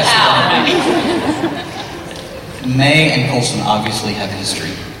buddy. Yes. May and Coulson obviously have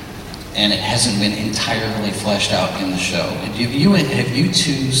history, and it hasn't been entirely fleshed out in the show. Have you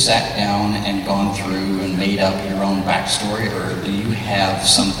two sat down and gone through and made up your own backstory, or do you have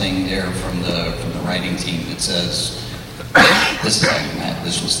something there from the writing team that says, this is how you met,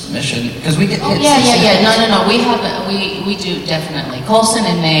 this was the mission? Because we get hits. Yeah. No. We do, definitely. Coulson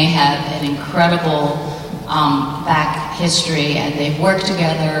and May have an incredible back history, and they've worked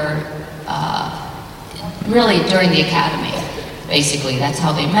together really during the academy. Basically, that's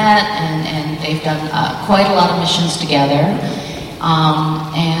how they met, and they've done quite a lot of missions together.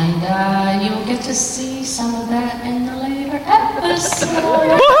 And you'll get to see some of that in the later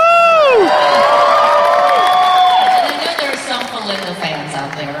episode. Belinda fans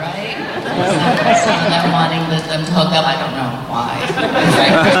out there, right? Some of them wanting them to hook up. I don't know why.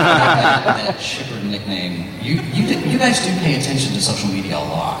 that shipper nickname. You guys do pay attention to social media a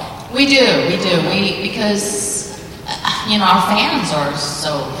lot. We do. Because you know, our fans are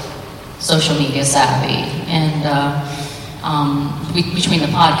so social media savvy, and between the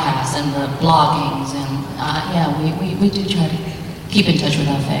podcasts and the bloggings, and we do try to keep in touch with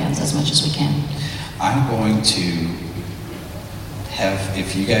our fans as much as we can. I'm going to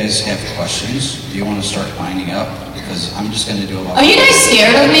if you guys have questions, do you want to start lining up? Because I'm just going to do a lot. Are you guys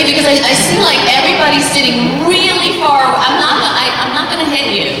scared of me? Because I see like everybody's sitting really far away. I'm not going to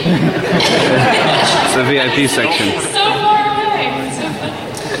hit you. It's the VIP section. So far away.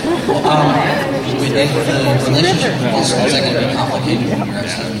 With the relationship with Coulson, is that going to be complicated when your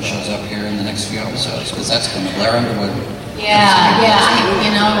ex-husband shows up here in the next few episodes? Because that's going to Blair Underwood. Yeah.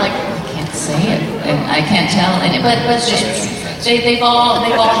 I can't say it. I can't tell. But it's just. They've all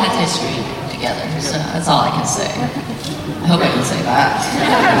had history together, so that's all I can say. I hope I can say that.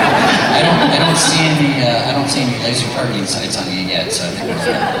 I don't see any laser targeting sights on you yet, so I think we're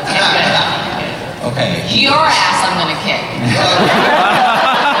good. Okay. Your ass I'm gonna kick.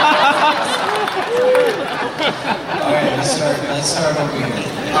 All right, let's start over here.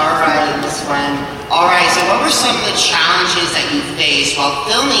 All right, this one. All right, so what were some of the challenges that you faced while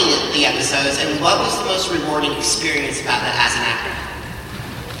filming the episodes, and what was the most rewarding experience about that as an actor?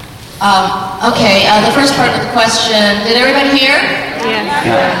 Okay, the first part of the question, did everybody hear? Yeah.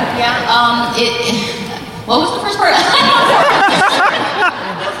 What was the first part?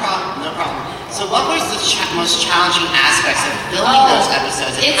 No problem. So what was the most challenging aspects of filming those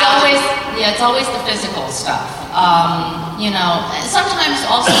episodes? And It's always the physical stuff. Sometimes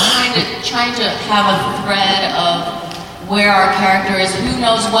also trying to have a thread of where our character is, who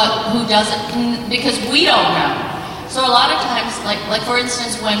knows what, who doesn't, because we don't know. So a lot of times, like for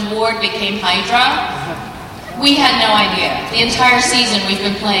instance, when Ward became Hydra, we had no idea. The entire season we've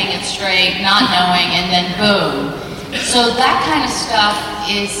been playing it straight, not knowing, and then boom. So that kind of stuff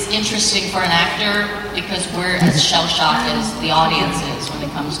is interesting for an actor because we're as shell-shocked as the audience is when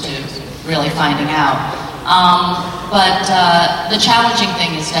it comes to really finding out. But the challenging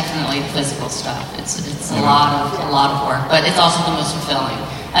thing is definitely the physical stuff. It's a lot of work, but it's also the most fulfilling.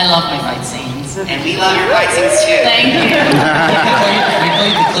 I love my fight scenes. And we love your fight scenes too. Thank you. We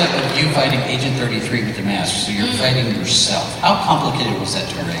played the clip of you fighting Agent 33 with the mask, so you're fighting yourself. How complicated was that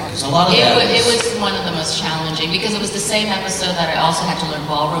to rig? Because a lot of it was one of the most challenging because it was the same episode that I also had to learn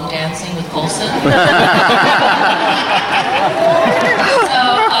ballroom dancing with Coulson. So,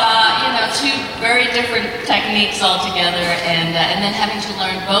 two very different techniques altogether, and then having to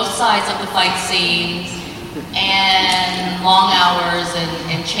learn both sides of the fight scenes and long hours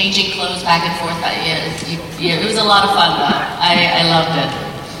and changing clothes back and forth. It was a lot of fun though. I loved it.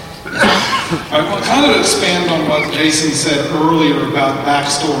 I want to kind of expand on what Jason said earlier about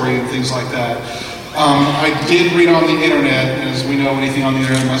backstory and things like that. I did read on the internet, and as we know, anything on the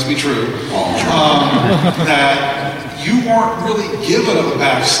internet must be true, that you weren't really given a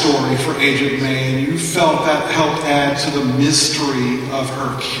backstory for Agent May, and you felt that helped add to the mystery of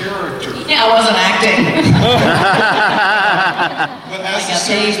her character. Yeah, I wasn't acting. But as I got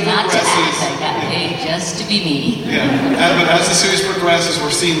paid not to act, I got paid just to be me. Yeah, but as the series progresses,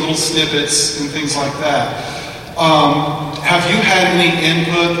 we're seeing little snippets and things like that. Have you had any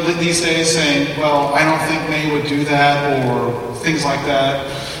input these days saying, well, I don't think May would do that, or things like that?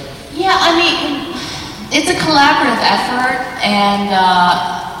 Yeah, I mean, it's a collaborative effort,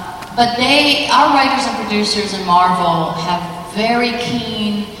 but our writers and producers in Marvel have very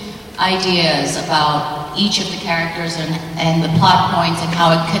keen ideas about each of the characters and the plot points and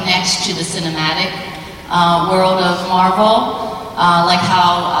how it connects to the cinematic world of Marvel, like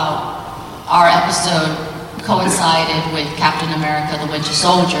how our episode coincided with Captain America, the Winter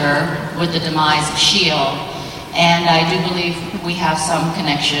Soldier, with the demise of S.H.I.E.L.D., and I do believe we have some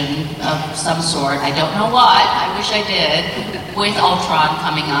connection of some sort. I don't know what, I wish I did, with Ultron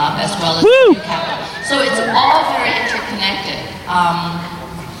coming up, as well as the new Captain. So it's all very interconnected.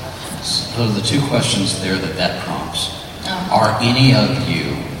 So the two questions there that prompts. Are any of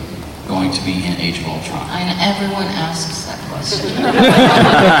you going to be in Age of Ultron? Everyone asks that question.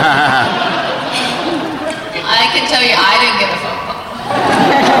 I can tell you I didn't get a phone call.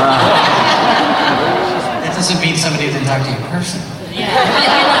 That doesn't mean somebody didn't talk to you in person. Yeah,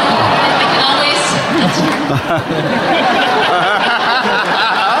 I can always.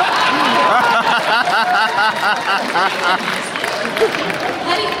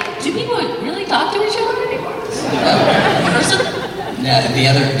 Do people really talk to each other anymore? In person? Now, the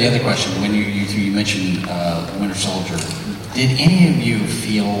other question, when you mentioned Winter Soldier, did any of you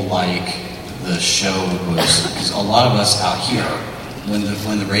feel like the show was, because a lot of us out here, when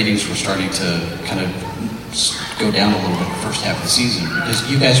the ratings were starting to kind of go down a little bit the first half of the season, because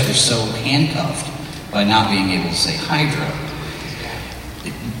you guys were so handcuffed by not being able to say Hydra,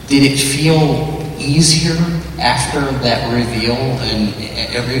 did it feel easier after that reveal, and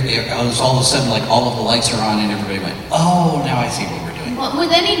it was all of a sudden like all of the lights are on and everybody went, oh, now I see what we're doing? Well,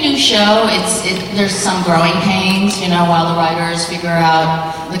 with any new show, there's some growing pains, while the writers figure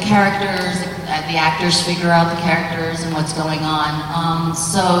out the characters, the actors figure out the characters and what's going on.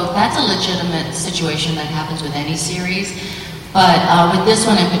 So that's a legitimate situation that happens with any series. But with this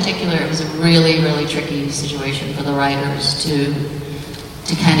one in particular, it was a really, really tricky situation for the writers to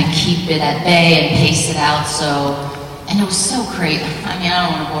kind of keep it at bay and pace it out. And it was so great. I mean, I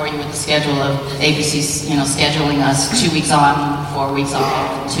don't want to bore you with the schedule of ABC, scheduling us 2 weeks on, 4 weeks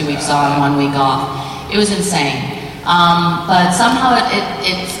off, 2 weeks on, 1 week off. It was insane. But somehow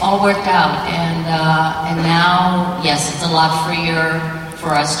it's all worked out, and now, yes, it's a lot freer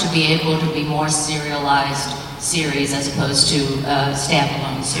for us to be able to be more serialized series as opposed to a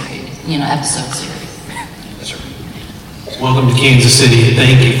standalone series, episode series. Welcome to Kansas City.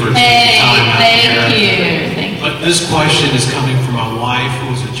 Thank you for taking time out Thank here. you. But this question is coming from my wife,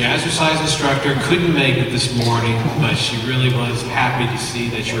 who is a jazzercise instructor. Couldn't make it this morning, but she really was happy to see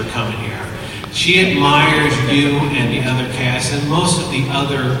that you were coming here. She admires you and the other cast and most of the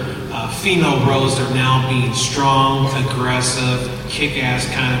other female roles are now being strong, aggressive, kick-ass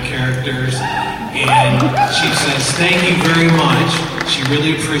kind of characters. And she says, thank you very much. She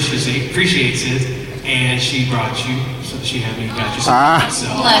really appreciates it. And she brought you, so she got you something. So,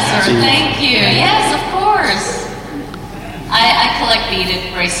 Bless her. Thank you. Yes, of course. I collect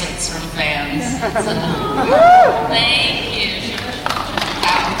beaded bracelets from fans. So, thank you.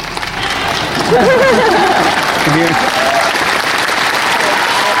 Come here.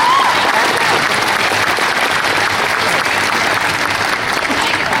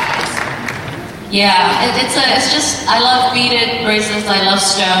 Yeah, it's just, I love beaded bracelets, I love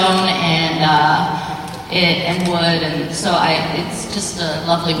stone and wood, and so it's just a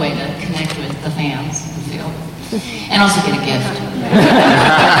lovely way to connect with the fans in the field. And also get a gift.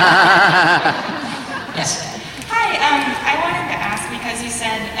 Yes. Hi, I wanted to ask, because you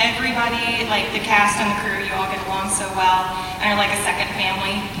said everybody, like the cast and the crew, you all get along so well and are like a second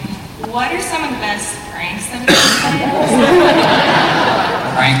family. What are some of the best pranks that you've played?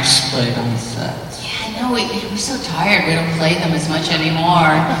 Pranks played on set. Yeah, I know, we're so tired, we don't play them as much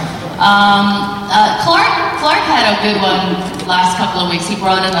anymore. Clark had a good one last couple of weeks. He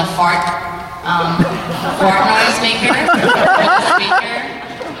brought in a fart noise maker for the speaker,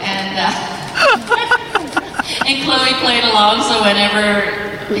 and Chloe played along, so whenever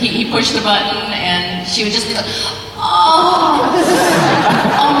he pushed the button, and she would just be like,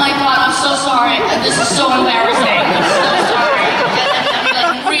 oh my God, I'm so sorry. This is so embarrassing. I'm so sorry. And then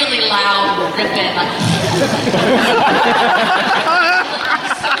like really loud, rip it. Like,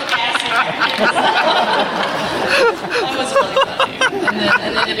 that was really funny.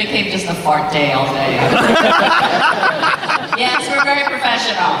 And then it became just a fart day all day. Yes, we're very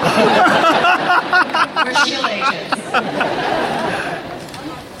professional. We're shield agents.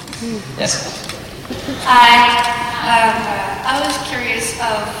 Yes. I was curious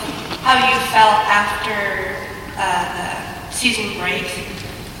of how you felt after the season break,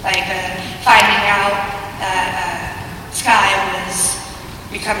 like finding out that Sky was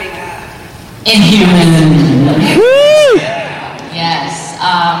becoming Inhuman. Yes.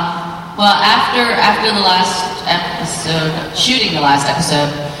 Well, after the last episode, shooting the last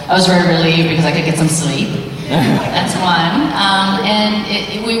episode, I was very relieved because I could get some sleep. That's one. And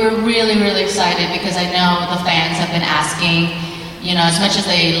we were really, really excited because I know the fans have been asking, as much as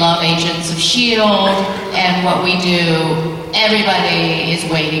they love Agents of S.H.I.E.L.D. and what we do, everybody is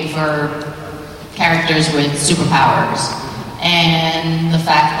waiting for characters with superpowers. And the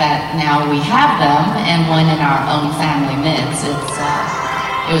fact that now we have them and one in our own family midst, it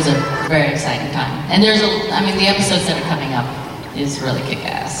was a very exciting time. And the episodes that are coming up is really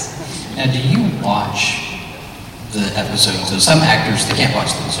kick-ass. Now, do you watch the episodes? So some actors, they can't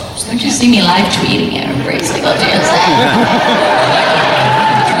watch themselves. Don't you see me live tweeting it? Everybody's like, oh, dear.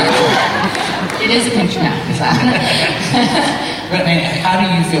 It is a picture now. But how do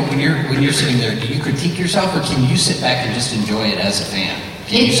you feel when you're sitting there? Do you critique yourself, or can you sit back and just enjoy it as a fan?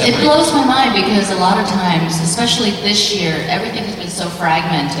 It blows my mind because a lot of times, especially this year, everything has been so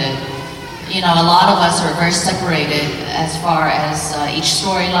fragmented. A lot of us are very separated as far as each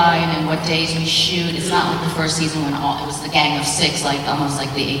storyline and what days we shoot. It's not like the first season when it was the gang of six, almost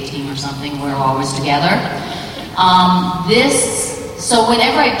like the A-Team or something, where we're always together. So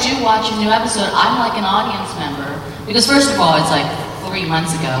whenever I do watch a new episode, I'm like an audience member. Because first of all, it's like 3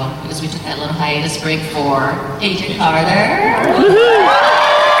 months ago, because we took that little hiatus break for Agent Carter.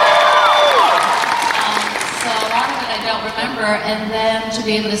 So a lot of it I don't remember, and then to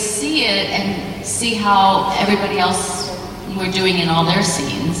be able to see it and see how everybody else were doing in all their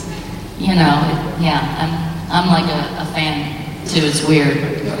scenes, I'm like a fan too. It's weird.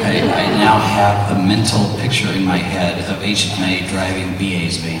 I now have a mental picture in my head of Agent May driving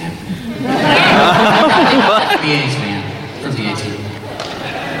BA's van. BA's van from the A-Team.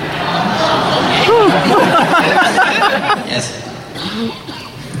 Yes.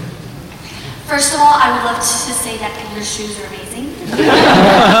 First of all, I would love to say that your shoes are amazing.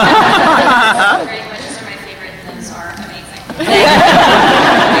 Great, but those are my favorite. Those are amazing.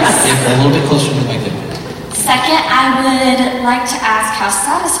 A little bit closer to the mic. Second, I would like to ask how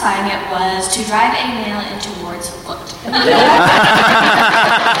satisfying it was to drive a nail into Ward's foot. Because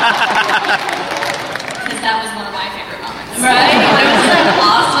that was one of my favorite moments. Right? It was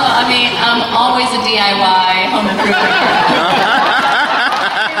awesome. I'm always a DIY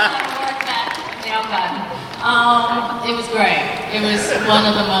It was one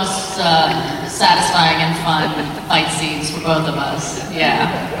of the most satisfying and fun fight scenes for both of us. Yeah,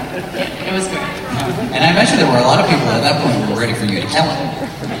 it was great. And I imagine there were a lot of people at that point who were ready for you to kill it.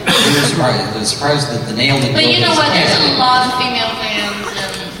 They were surprised that the nail didn't But go you know as what? planned. There's a lot of female fans,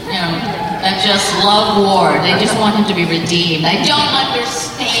 and that just love Ward. They just want him to be redeemed. I don't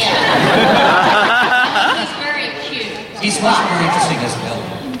understand. He's very cute. He's much more interesting as a villain.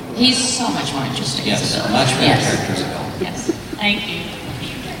 He's so much more interesting as a Yes, villain. much better Yes. character as a villain. Yes. Thank you.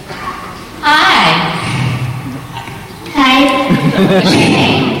 Hi. What's your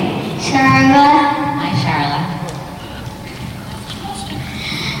name? Sharla. Hi, Charlotte.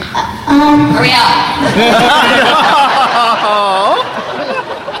 Hurry up.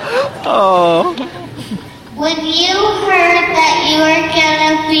 Oh. When you heard that you were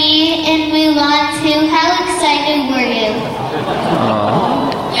gonna be in Mulan 2, how excited were you?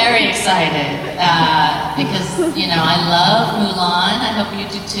 Very excited because, I love Mulan. I hope you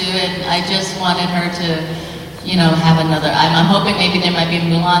do too. And I just wanted her to, have another. I'm hoping maybe there might be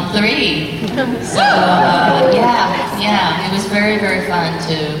Mulan 3. So, yeah. It was very, very fun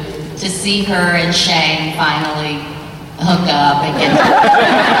to see her and Shang finally hook up and get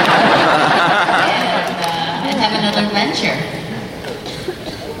and have another adventure.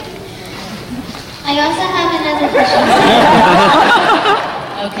 I also have another question.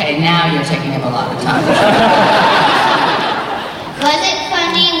 Okay, now you're taking up a lot of time. Was it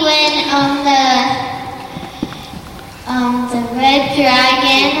funny when the red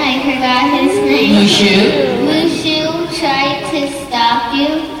dragon, I forgot his name. Mushu tried to stop you?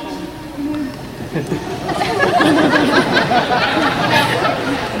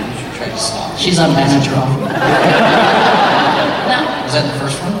 Tried to stop. She's on Benadryl. Was that the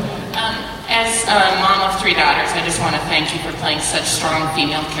first one? As a mom of 3 daughters, I just want to thank you for playing such strong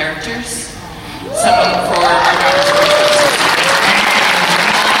female characters. Someone for our daughters.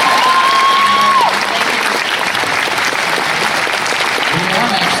 Mom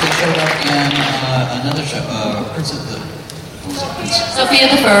actually showed up in another show. Sophia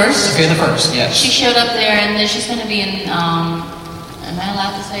the First. Sophia the First, yes. She showed up there, and then she's going to be in. Am I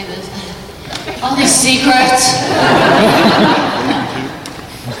allowed to say this? All these secrets.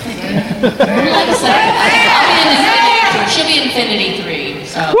 Like I said, I'll be in Infinity 3. She'll be in Infinity 3.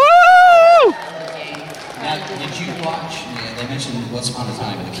 So. Woo! Now, did you watch? They mentioned Once Upon a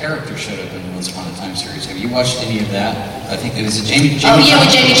Time. The character showed up in the Once Upon a Time series. Have you watched any of that? I think it was a Jamie. Oh yeah, with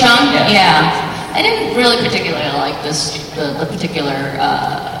Jamie Chung. Yeah. Yeah. I didn't really particularly like this. The particular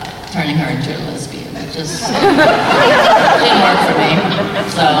turning her into a lesbian. It just didn't work for me.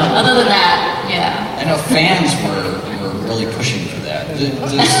 So other than that, yeah. I know fans were really pushing for that. Did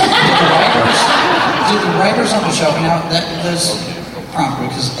the writers on the show now that was prompt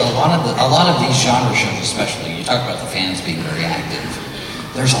because a lot of these genre shows, especially you talk about the fans being very active.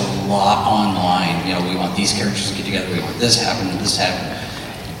 There's a lot online. We want these characters to get together. We want this happen. This happen.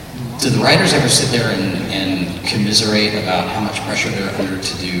 Do the writers ever sit there and commiserate about how much pressure they're under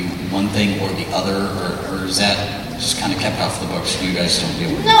to do one thing or the other, or is that just kind of kept off the books? You guys don't deal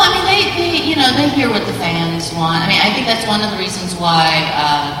with it? No, I mean they hear what the fans want. I mean, I think that's one of the reasons why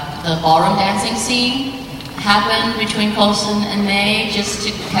the ballroom dancing scene happened between Coulson and May, just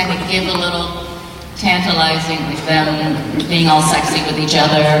to kind of give a little tantalizing, like them being all sexy with each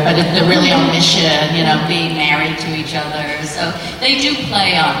other, but they're really on mission, being married to each other. So they do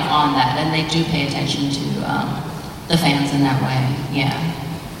play on that, and they do pay attention to the fans in that way. Yeah.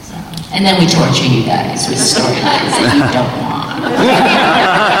 So, and then we torture you guys with storylines that you don't want.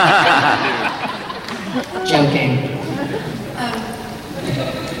 Joking.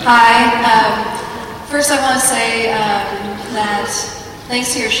 Hi. First, I want to say that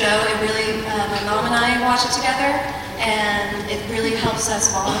thanks to your show, it really, my mom and I watch it together, and it really helps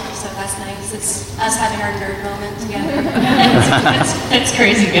us bond, so that's nice. It's us having our nerd moment together. That's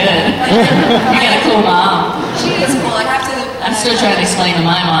crazy good. You got a cool mom. She is cool. I have to... I'm still trying to explain to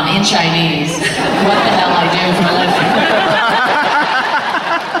my mom in Chinese what the hell I do for a living.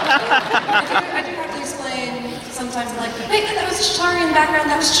 I do have to explain sometimes, like, wait, that was Chitauri in the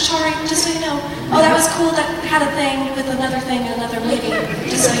background, that was Chitauri, just so you know. Oh, that was cool, that had a thing with another thing and another movie,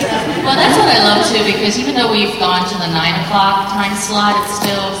 just so you know. Well, that's what I love too, because even though we've gone to the 9 o'clock time slot, it's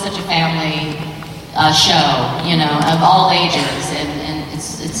still such a family show, of all ages, and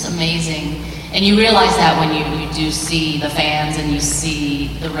it's amazing. And you realize that when you do see the fans and you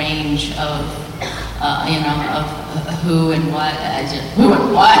see the range of who and what. Who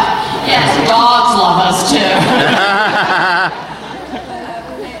and what? Yes, dogs love us too.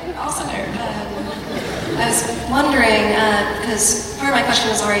 Also, I was wondering, because part part of my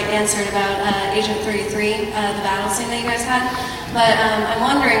question was already answered about Agent 33, the battle scene that you guys had. But I'm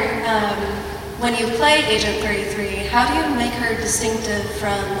wondering, when you play Agent 33, how do you make her distinctive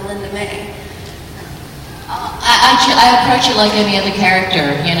from Melinda May? I approach it like any other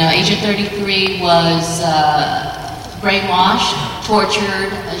character. You know, Agent 33 was brainwashed,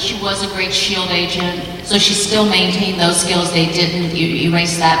 tortured. She was a great SHIELD agent, so she still maintained those skills. They didn't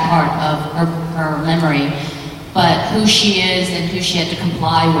erase that part of her memory. But who she is and who she had to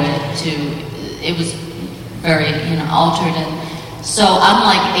comply with, it was very, altered. And so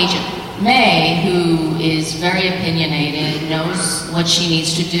unlike Agent May, who is very opinionated, knows what she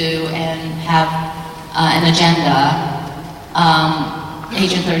needs to do and have an agenda,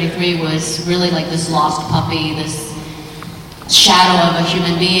 Agent 33 was really like this lost puppy, this shadow of a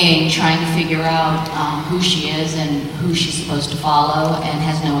human being trying to figure out who she is and who she's supposed to follow, and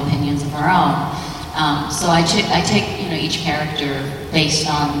has no opinions of her own. So I take each character based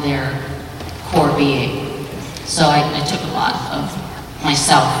on their core being. So I took a lot of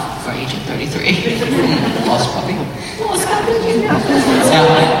myself for Agent 33. Lost puppy.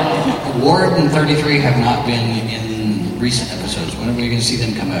 Ward and 33 have not been in recent episodes. When are we going to see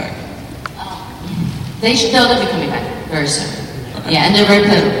them come back? They'll be coming back very soon. Okay. Yeah, and they're very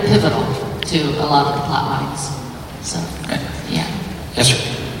pivotal to a lot of the plot lines. So, yeah. Yes, sir.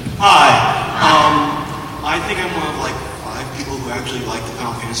 Hi. I think I'm one of like 5 people who actually like the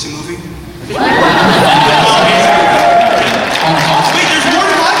Final Fantasy movie. Wait, there's more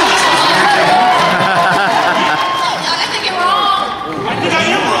to like this. I think you're wrong. I think I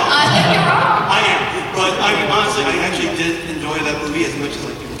am wrong. I think you're wrong. I am. But honestly, I actually did enjoy that movie as much as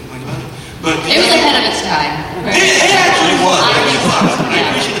like people complain about it. But it was ahead of its time. It actually was. I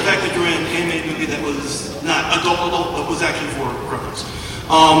appreciate the fact that you're in an animated movie that was not adult, but was actually for grown-ups.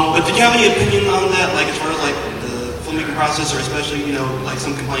 But did you have any opinion on that, like as far as like the filmmaking process, or especially like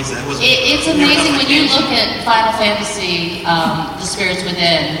some complaints that wasn't? It's amazing when you look at Final Fantasy, The Spirits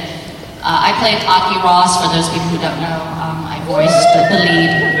Within. I played Aki Ross. For those people who don't know, I voiced the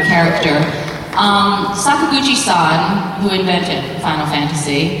lead character. Sakaguchi-san, who invented Final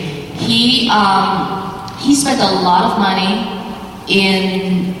Fantasy, he spent a lot of money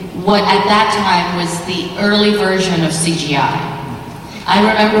in what at that time was the early version of CGI. I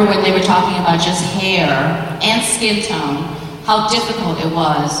remember when they were talking about just hair and skin tone, how difficult it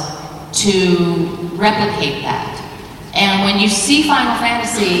was to replicate that. And when you see Final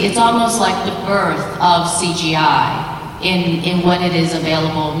Fantasy, it's almost like the birth of CGI in what it is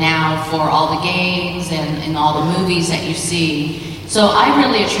available now for all the games and all the movies that you see. So I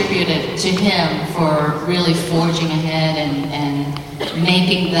really attribute it to him for really forging ahead and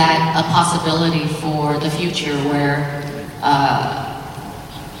making that a possibility for the future where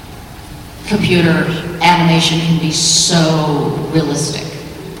computer animation can be so realistic.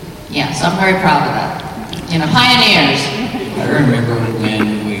 Yeah, so I'm very proud of that. Pioneers. I remember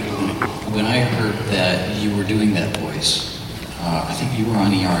when I heard that you were doing that voice. I think you were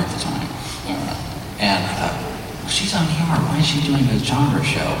on ER at the time, and I thought, well, she's on ER. Why is she doing a genre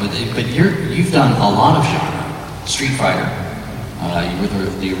show? But you've done a lot of genre. Street Fighter. You were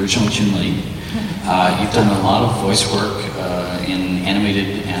the original Chun-Li. You've done a lot of voice work in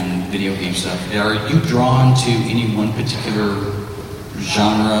animated and video game stuff. Are you drawn to any one particular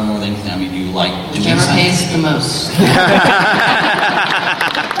genre more than anything? I mean, you like doing whichever something? pays the most.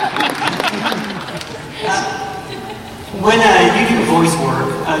 When you do voice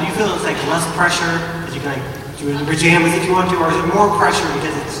work, do you feel it's like less pressure that you can do in your pajamas if you want to, or is it more pressure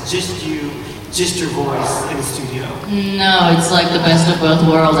because it's just you, just your voice in the studio? No, it's like the best of both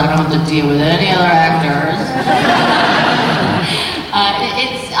worlds. I don't have to deal with any other actors.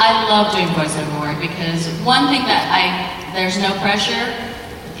 I love doing voiceover work because one thing that there's no pressure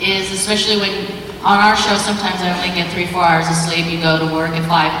is, especially when on our show, sometimes I only get 3-4 hours of sleep. You go to work at 5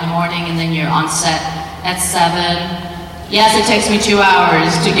 in the morning and then you're on set at 7. Yes, it takes me 2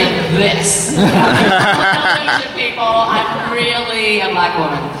 hours to get this. People, I'm really a black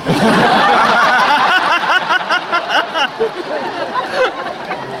woman.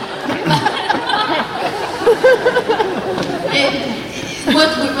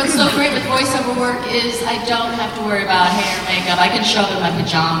 What's so great with voiceover work is I don't have to worry about hair and makeup. I can show up in my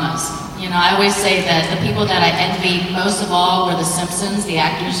pajamas. I always say that the people that I envied most of all were the Simpsons, the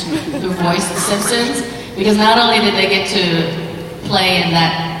actors who voiced the Simpsons, because not only did they get to play in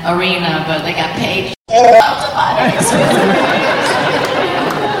that arena, but they got paid. Wow,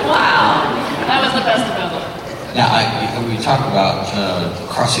 that was the best of it. Now, we talk about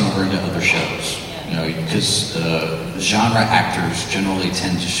crossing over into other shows, because genre actors generally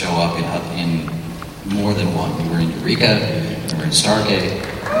tend to show up in more than one. We were in Eureka, we were in Stargate.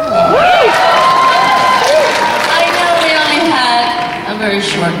 I know we only had a very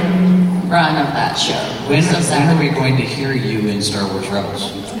short run of that show. When are we going to hear you in Star Wars Rebels? Oh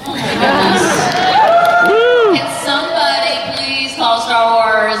my goodness. Can somebody please call Star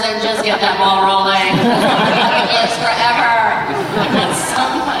Wars and just get that ball rolling? It's forever. It's so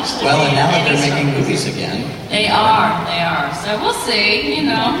much to Well, and do. now that they're making movies again. They are. So we'll see, you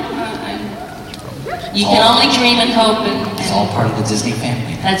know. You can only dream and hope. It's all part of the Disney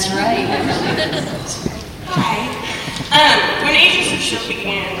family. That's right. Hi. When Agents of S.H.I.E.L.D.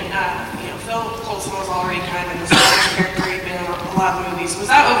 began, Phil Coulson was already kind of an established character. He'd been in a lot of movies. Was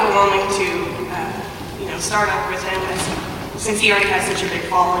that overwhelming to, start up with him since he already has such a big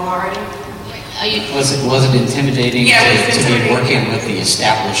following already? Was it intimidating Yeah, it was to be intimidating. working with the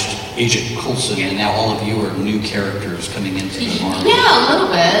established Agent Coulson, and now all of you are new characters coming into the Marvel? Yeah, a little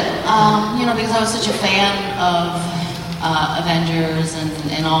bit. Because I was such a fan of Avengers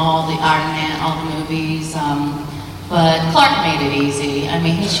and all the Iron Man, all the movies. But Clark made it easy. I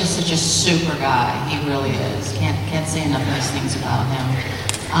mean, he's just such a super guy. He really is. Can't say enough nice things about him.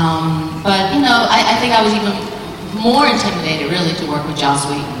 But I think I was even more intimidated, really, to work with Joss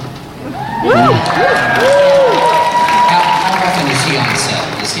Whedon. How often is he on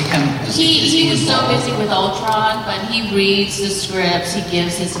set? Does he come? He was so busy with Ultron, but he reads the scripts, he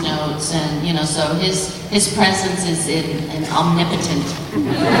gives his notes, and so his presence is in omnipotent,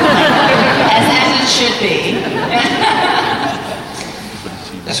 as it should be.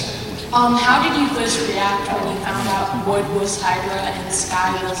 How did you first react when you found out Wood was Hydra and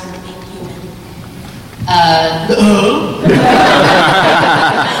Sky was an Inhuman?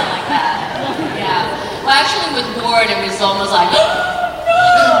 Well, actually, with Ward, it was almost like, it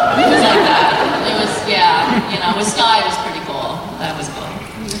was like that. It was, with Sky, it was pretty cool. That was cool.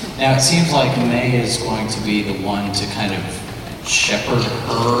 Now, it seems like May is going to be the one to kind of shepherd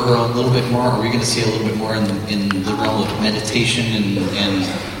her a little bit more. Are we going to see a little bit more in the realm of meditation and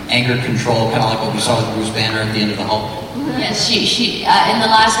anger control, kind of like what we saw with Bruce Banner at the end of the Hulk? Yes, she in the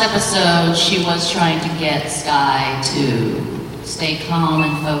last episode, she was trying to get Sky to stay calm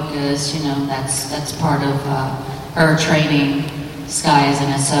and focused. That's part of her training Sky as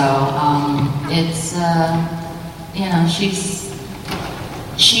an SO.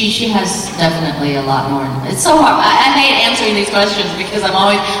 She has definitely a lot more. It's so hard. I hate answering these questions because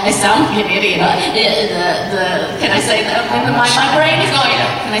I sound like an idiot. Can I say that? My brain is going,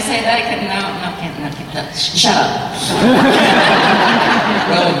 can I say that? Can't. Shut up.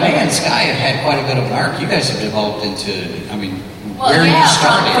 Well, May and Sky have had quite a bit of an arc. You guys have developed into, where you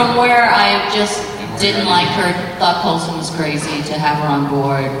started. From where I just didn't like her, thought Coulson was crazy to have her on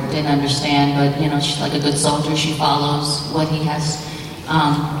board, didn't understand, but she's like a good soldier. She follows what he has.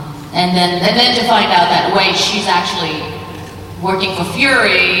 And then to find out that she's actually working for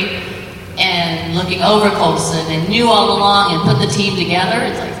Fury and looking over Coulson and knew all along and put the team together.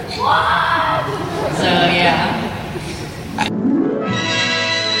 It's like, what? So yeah.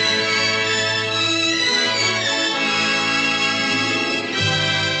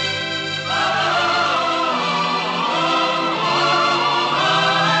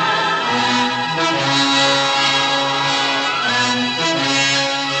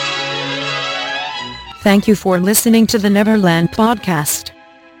 Thank you for listening to the Neverland Podcast.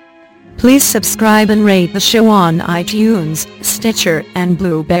 Please subscribe and rate the show on iTunes, Stitcher, and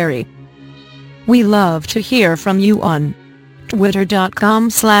Blueberry. We love to hear from you on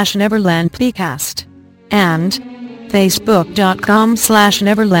twitter.com/NeverlandPodcast and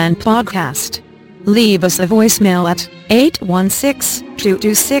facebook.com/NeverlandPodcast. Leave us a voicemail at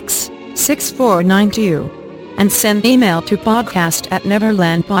 816-226-6492 and send email to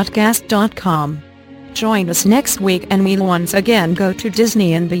podcast@neverlandpodcast.com. Join us next week and we'll once again go to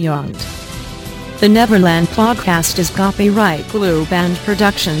Disney and beyond. The Neverland Podcast is copyright Blue Band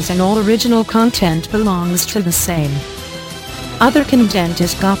Productions and all original content belongs to the same. Other content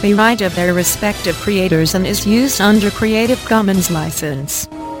is copyright of their respective creators and is used under Creative Commons license.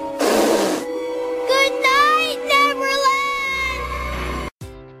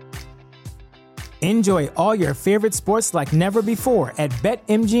 Enjoy all your favorite sports like never before at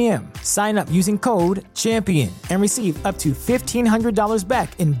BetMGM. Sign up using code CHAMPION and receive up to $1,500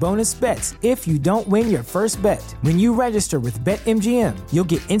 back in bonus bets if you don't win your first bet. When you register with BetMGM, you'll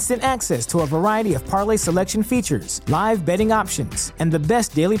get instant access to a variety of parlay selection features, live betting options, and the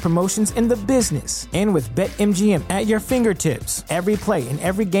best daily promotions in the business. And with BetMGM at your fingertips, every play and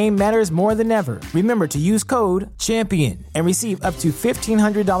every game matters more than ever. Remember to use code CHAMPION and receive up to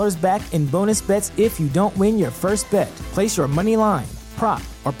 $1,500 back in bonus bets if you don't win your first bet. Place your money line, prop,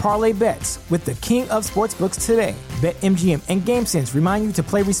 or parlay bets with the king of sportsbooks today. BetMGM and GameSense remind you to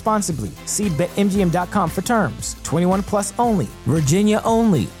play responsibly. See BetMGM.com for terms. 21 plus only. Virginia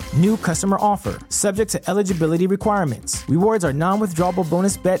only. New customer offer. Subject to eligibility requirements. Rewards are non-withdrawable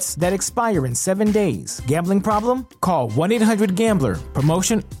bonus bets that expire in 7 days. Gambling problem? Call 1-800-GAMBLER.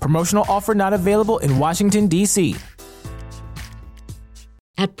 Promotional offer not available in Washington, D.C.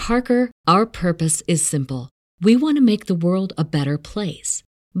 At Parker, our purpose is simple. We want to make the world a better place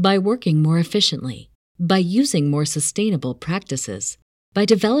by working more efficiently, by using more sustainable practices, by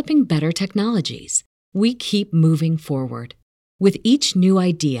developing better technologies. We keep moving forward. With each new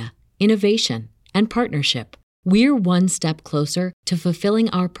idea, innovation, and partnership, we're one step closer to fulfilling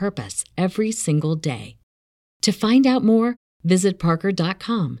our purpose every single day. To find out more, visit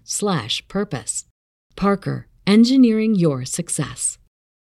parker.com/purpose. Parker, engineering your success.